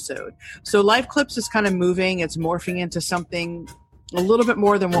new episode. So Life Clips is kind of moving. It's morphing into something a little bit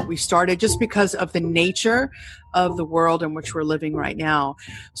more than what we started, just because of the nature of the world in which we're living right now.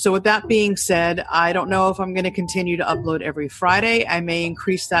 So with that being said, I don't know if I'm going to continue to upload every Friday. I may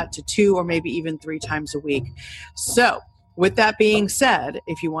increase that to 2 or maybe even 3 times a week. So with that being said,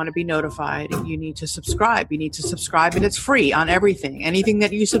 if you want to be notified, you need to subscribe. You need to subscribe, and it's free on everything. Anything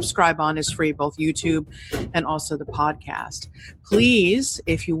that you subscribe on is free, both YouTube and also the podcast. Please,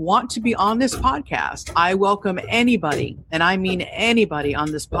 if you want to be on this podcast, I welcome anybody, and I mean anybody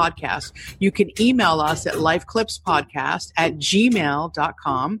on this podcast. You can email us at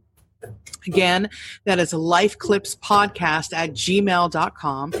lifeclipspodcast@gmail.com. Again, that is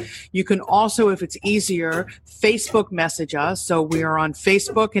lifeclipspodcast@gmail.com. You can also, if it's easier, Facebook message us. So we are on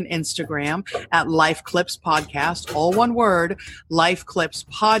Facebook and Instagram at Life Clips Podcast, all one word, Life Clips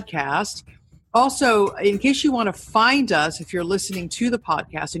Podcast. Also, in case you want to find us, if you're listening to the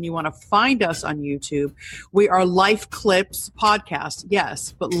podcast and you want to find us on YouTube, we are Life Clips Podcast.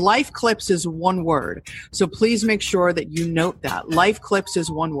 Yes, but Life Clips is one word. So please make sure that you note that. Life Clips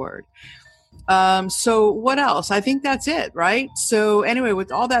is one word. So what else? I think that's it, right? So anyway, with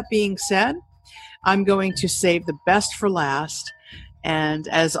all that being said, I'm going to save the best for last. And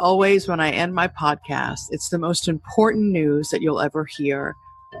as always, when I end my podcast, it's the most important news that you'll ever hear.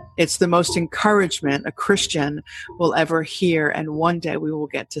 It's the most encouragement a Christian will ever hear, and one day we will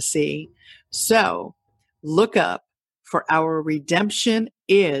get to see. So look up, for our redemption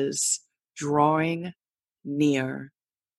is drawing near.